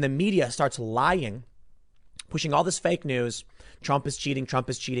happens then when the media starts lying, pushing all this fake news. Trump is cheating, Trump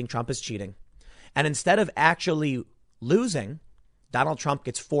is cheating, Trump is cheating. And instead of actually losing, Donald Trump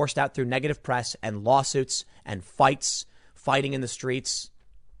gets forced out through negative press and lawsuits and fighting in the streets.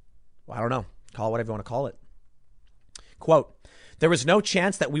 Well, I don't know. Call it whatever you want to call it. Quote, there is no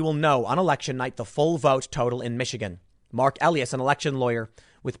chance that we will know on election night the full vote total in Michigan. Mark Elias, an election lawyer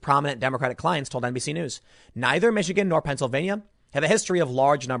with prominent Democratic clients, told NBC News. Neither Michigan nor Pennsylvania have a history of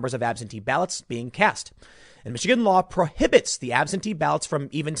large numbers of absentee ballots being cast. And Michigan law prohibits the absentee ballots from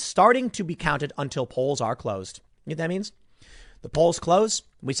even starting to be counted until polls are closed. You know what that means? The polls close.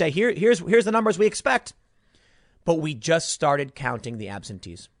 We say, here's the numbers we expect. But we just started counting the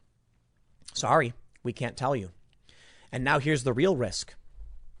absentees. Sorry, we can't tell you. And now here's the real risk.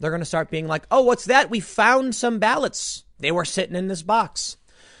 They're going to start being like, oh, what's that? We found some ballots. They were sitting in this box.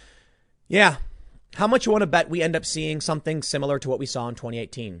 Yeah. How much you want to bet we end up seeing something similar to what we saw in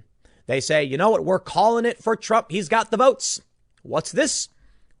 2018? They say, you know what? We're calling it for Trump. He's got the votes. What's this?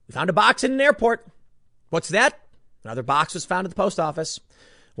 We found a box in an airport. What's that? Another box was found at the post office.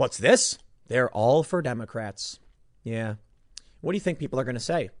 What's this? They're all for Democrats. Yeah. What do you think people are going to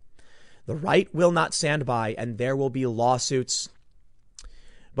say? The right will not stand by, and there will be lawsuits.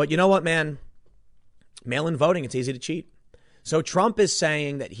 But you know what, man? Mail-in voting, it's easy to cheat. So Trump is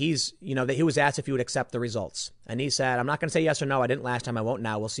saying that that he was asked if he would accept the results. And he said, I'm not going to say yes or no. I didn't last time. I won't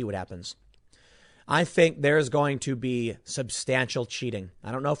now. We'll see what happens. I think there's going to be substantial cheating.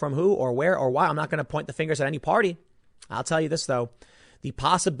 I don't know from who or where or why. I'm not going to point the fingers at any party. I'll tell you this, though. The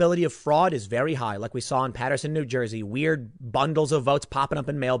possibility of fraud is very high, like we saw in Paterson, New Jersey. Weird bundles of votes popping up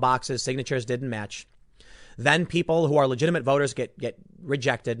in mailboxes. Signatures didn't match. Then people who are legitimate voters get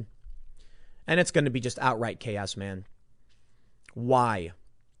rejected. And it's going to be just outright chaos, man. Why?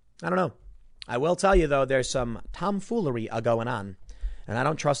 I don't know. I will tell you, though, there's some tomfoolery going on. And I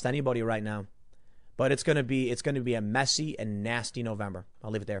don't trust anybody right now. But it's going to be a messy and nasty November. I'll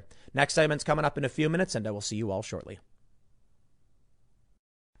leave it there. Next segment's coming up in a few minutes, and I will see you all shortly.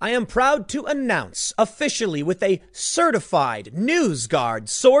 I am proud to announce officially with a certified NewsGuard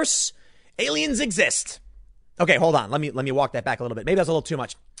source, aliens exist. Okay, hold on. Let me walk that back a little bit. Maybe that's a little too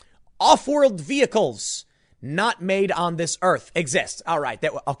much. Off-world vehicles not made on this earth exist. All right.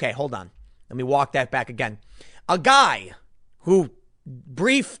 Okay, hold on. Let me walk that back again. A guy who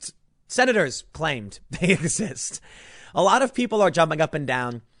briefed senators claimed they exist. A lot of people are jumping up and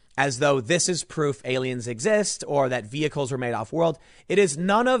down as though this is proof aliens exist or that vehicles were made off-world. It is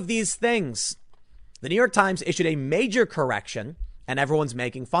none of these things. The New York Times issued a major correction, and everyone's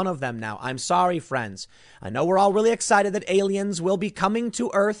making fun of them now. I'm sorry, friends. I know we're all really excited that aliens will be coming to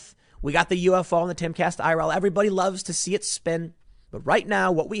Earth. We got the UFO and the Timcast IRL. Everybody loves to see it spin. But right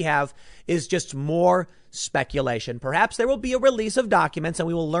now, what we have is just more speculation. Perhaps there will be a release of documents and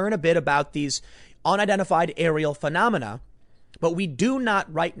we will learn a bit about these unidentified aerial phenomena. But we do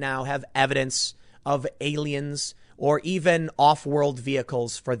not right now have evidence of aliens or even off-world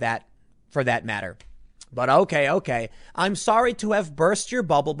vehicles for that matter. But okay. I'm sorry to have burst your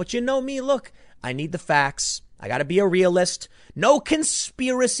bubble, but you know me. Look, I need the facts. I got to be a realist. No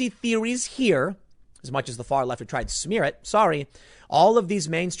conspiracy theories here, as much as the far left have tried to smear it. Sorry. All of these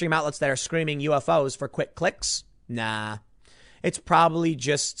mainstream outlets that are screaming UFOs for quick clicks. Nah, it's probably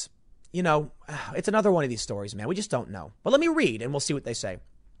just, it's another one of these stories, man. We just don't know. But let me read and we'll see what they say.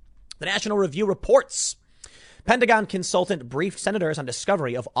 The National Review reports Pentagon consultant briefed senators on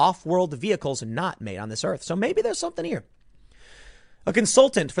discovery of off-world vehicles not made on this earth. So maybe there's something here. A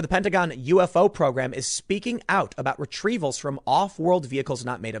consultant for the Pentagon UFO program is speaking out about retrievals from off-world vehicles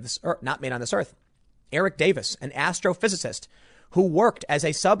not made on this earth. Eric Davis, an astrophysicist who worked as a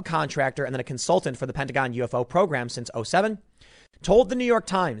subcontractor and then a consultant for the Pentagon UFO program since 2007, told the New York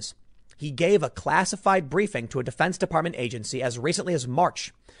Times he gave a classified briefing to a Defense Department agency as recently as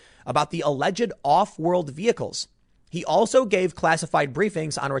March about the alleged off-world vehicles. He also gave classified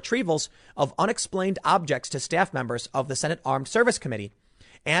briefings on retrievals of unexplained objects to staff members of the Senate Armed Service Committee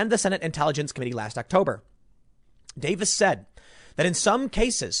and the Senate Intelligence Committee last October. Davis said that in some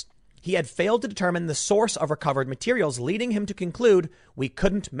cases, he had failed to determine the source of recovered materials, leading him to conclude we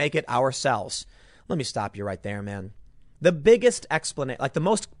couldn't make it ourselves. Let me stop you right there, man. The biggest explanation,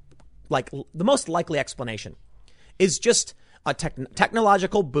 the most likely explanation is just a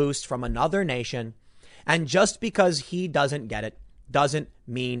technological boost from another nation. And just because he doesn't get it doesn't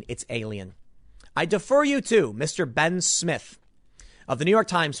mean it's alien. I defer you to Mr. Ben Smith of the New York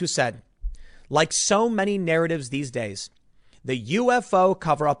Times, who said, like so many narratives these days, the UFO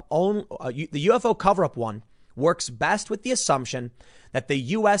cover-up one works best with the assumption that the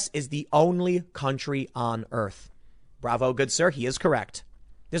U.S. is the only country on Earth. Bravo, good sir. He is correct.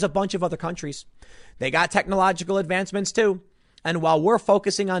 There's a bunch of other countries. They got technological advancements too. And while we're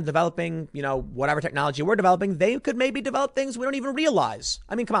focusing on developing, whatever technology we're developing, they could maybe develop things we don't even realize.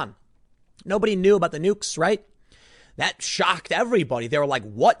 I mean, come on. Nobody knew about the nukes, right? That shocked everybody. They were like,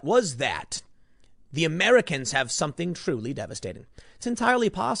 what was that? The Americans have something truly devastating. It's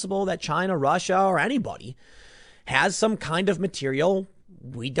entirely possible that China, Russia, or anybody has some kind of material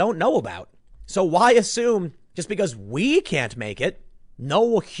we don't know about. So why assume just because we can't make it,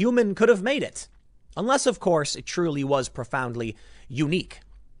 no human could have made it? Unless, of course, it truly was profoundly unique.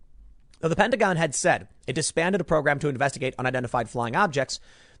 Though the Pentagon had said it disbanded a program to investigate unidentified flying objects,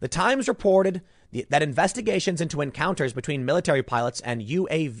 the Times reported that investigations into encounters between military pilots and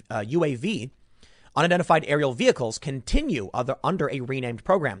UAV, unidentified aerial vehicles, continue under a renamed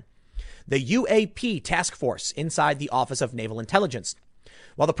program, the UAP Task Force inside the Office of Naval Intelligence.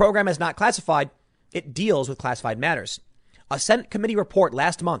 While the program is not classified, it deals with classified matters. A Senate committee report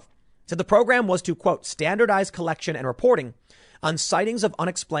last month said the program was to, quote, standardize collection and reporting on sightings of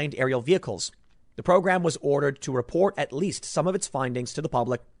unexplained aerial vehicles. The program was ordered to report at least some of its findings to the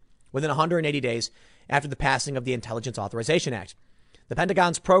public within 180 days after the passing of the Intelligence Authorization Act. The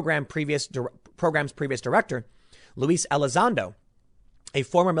Pentagon's program's previous director, Luis Elizondo, a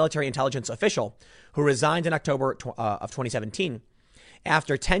former military intelligence official who resigned in October of 2017,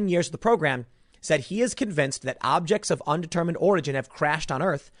 after 10 years of the program, said he is convinced that objects of undetermined origin have crashed on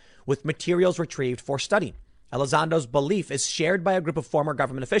Earth with materials retrieved for study. Elizondo's belief is shared by a group of former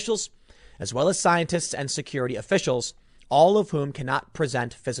government officials, as well as scientists and security officials, all of whom cannot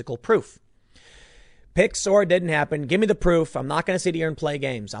present physical proof. Pixar didn't happen. Give me the proof. I'm not going to sit here and play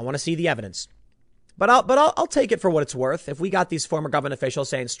games. I want to see the evidence. But I'll take it for what it's worth. If we got these former government officials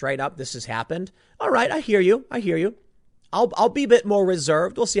saying straight up, this has happened. All right. I hear you. I'll be a bit more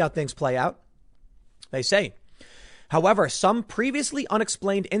reserved. We'll see how things play out. They say, however, some previously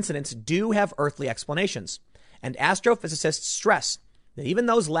unexplained incidents do have earthly explanations, and astrophysicists stress that even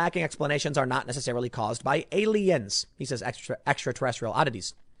those lacking explanations are not necessarily caused by aliens. He says extraterrestrial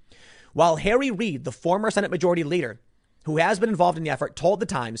oddities. While Harry Reid, the former Senate Majority Leader, who has been involved in the effort, told the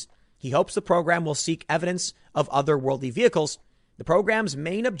Times he hopes the program will seek evidence of otherworldly vehicles, the program's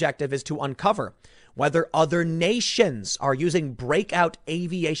main objective is to uncover whether other nations are using breakout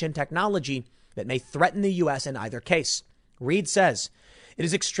aviation technology that may threaten the U.S. in either case. Reid says it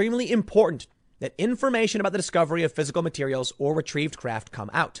is extremely important that information about the discovery of physical materials or retrieved craft come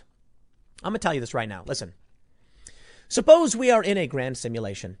out. I'm going to tell you this right now. Listen, suppose we are in a grand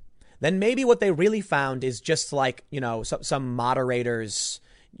simulation. Then maybe what they really found is just like, some moderator's,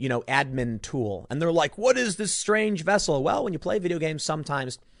 admin tool. And they're like, what is this strange vessel? Well, when you play video games,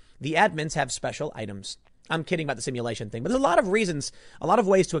 sometimes the admins have special items. I'm kidding about the simulation thing, but there's a lot of reasons, a lot of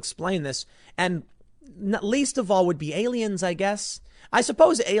ways to explain this. And not least of all would be aliens, I guess. I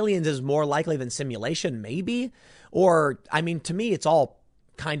suppose aliens is more likely than simulation, maybe. Or, I mean, to me, it's all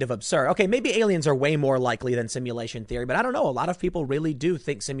kind of absurd. Okay, maybe aliens are way more likely than simulation theory, but I don't know. A lot of people really do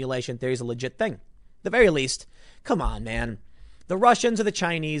think simulation theory is a legit thing. At the very least, come on, man. The Russians or the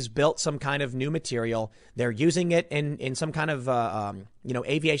Chinese built some kind of new material. They're using it in some kind of,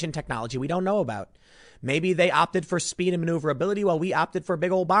 aviation technology we don't know about. Maybe they opted for speed and maneuverability while we opted for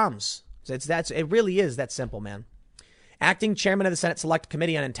big old bombs. It really is that simple, man. Acting chairman of the Senate Select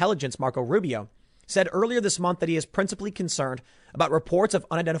Committee on Intelligence, Marco Rubio, said earlier this month that he is principally concerned about reports of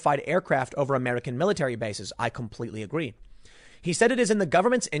unidentified aircraft over American military bases. I completely agree. He said it is in the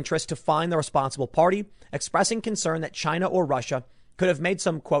government's interest to find the responsible party, expressing concern that China or Russia could have made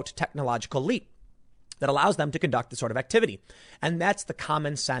some, quote, technological leap that allows them to conduct this sort of activity. And that's the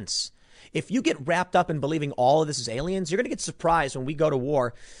common sense. If you get wrapped up in believing all of this is aliens, you're going to get surprised when we go to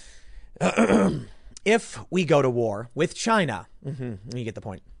war. If we go to war with China. You get the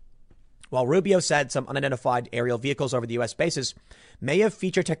point. While Rubio said some unidentified aerial vehicles over the U.S. bases may have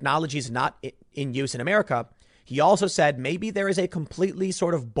featured technologies not in use in America, he also said maybe there is a completely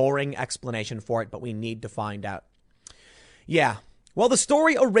sort of boring explanation for it, but we need to find out. Yeah, well, the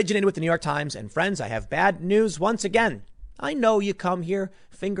story originated with the New York Times, and friends, I have bad news once again. I know you come here,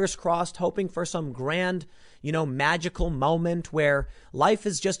 fingers crossed, hoping for some grand, magical moment where life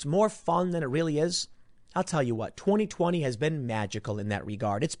is just more fun than it really is. I'll tell you what, 2020 has been magical in that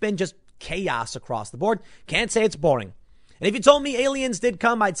regard. It's been just chaos across the board. Can't say it's boring. And if you told me aliens did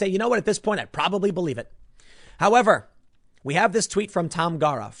come, I'd say, you know what, at this point, I'd probably believe it. However, we have this tweet from Tom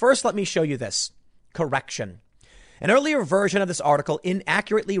Gara. First, let me show you this. Correction. An earlier version of this article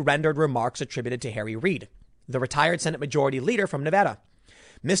inaccurately rendered remarks attributed to Harry Reid, the retired Senate Majority Leader from Nevada.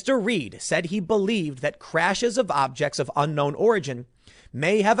 Mr. Reid said he believed that crashes of objects of unknown origin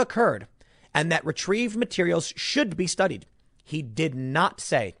may have occurred and that retrieved materials should be studied. He did not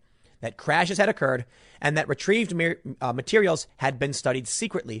say that crashes had occurred and that retrieved materials had been studied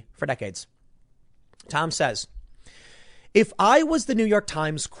secretly for decades. Tom says, if I was the New York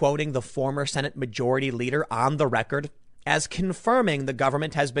Times quoting the former Senate Majority Leader on the record as confirming the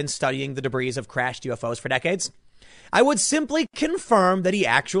government has been studying the debris of crashed UFOs for decades, I would simply confirm that he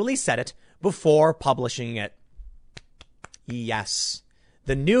actually said it before publishing it. Yes,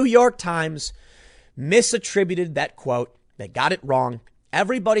 the New York Times misattributed that quote. They got it wrong.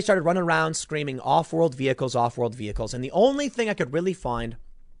 Everybody started running around screaming off-world vehicles, off-world vehicles. And the only thing I could really find,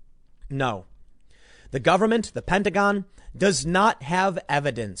 no. The government, the Pentagon, does not have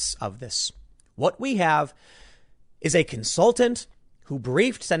evidence of this. What we have is a consultant who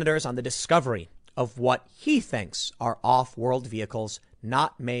briefed senators on the discovery of what he thinks are off-world vehicles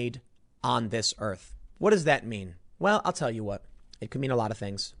not made on this earth. What does that mean? Well, I'll tell you what. It could mean a lot of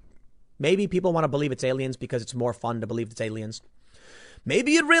things. Maybe people want to believe it's aliens because it's more fun to believe it's aliens.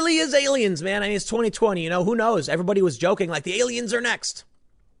 Maybe it really is aliens, man. I mean, it's 2020, who knows? Everybody was joking like the aliens are next.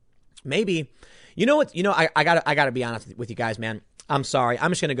 Maybe. You know what? I gotta be honest with you guys, man. I'm sorry.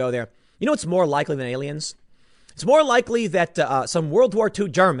 I'm just going to go there. You know what's more likely than aliens? It's more likely that some World War II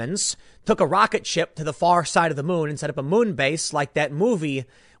Germans took a rocket ship to the far side of the moon and set up a moon base like that movie.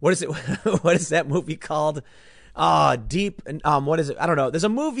 What is it? What is that movie called? Deep. What is it? I don't know. There's a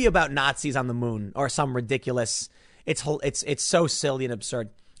movie about Nazis on the moon or some ridiculous. It's so silly and absurd.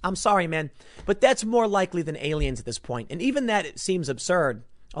 I'm sorry, man, but that's more likely than aliens at this point. And even that, it seems absurd.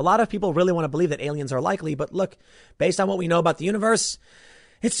 A lot of people really want to believe that aliens are likely, but look, based on what we know about the universe,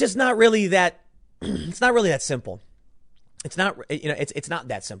 it's just not really that. It's not really that simple. It's not. It's not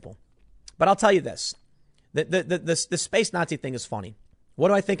that simple. But I'll tell you this: the space Nazi thing is funny. What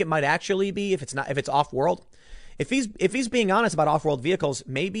do I think it might actually be if it's off world? If he's being honest about off-world vehicles,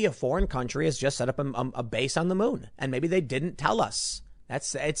 maybe a foreign country has just set up a base on the moon, and maybe they didn't tell us.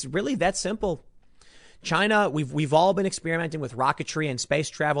 It's really that simple. China, we've all been experimenting with rocketry and space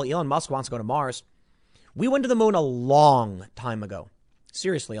travel. Elon Musk wants to go to Mars. We went to the moon a long time ago.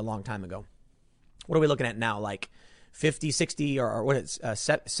 Seriously, a long time ago. What are we looking at now? Like 50, 60, or what is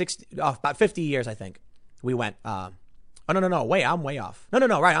 60? About 50 years, I think. We went. No. Wait, I'm way off.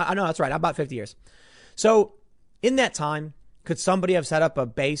 No. Right. I know that's right. I'm about 50 years. So in that time, could somebody have set up a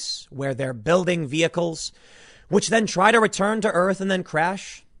base where they're building vehicles, which then try to return to Earth and then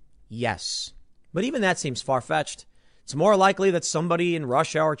crash? Yes. But even that seems far-fetched. It's more likely that somebody in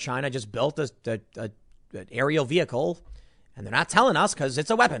Russia or China just built an aerial vehicle, and they're not telling us because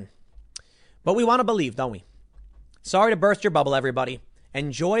it's a weapon. But we want to believe, don't we? Sorry to burst your bubble, everybody.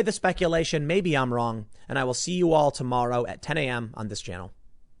 Enjoy the speculation. Maybe I'm wrong. And I will see you all tomorrow at 10 a.m. on this channel.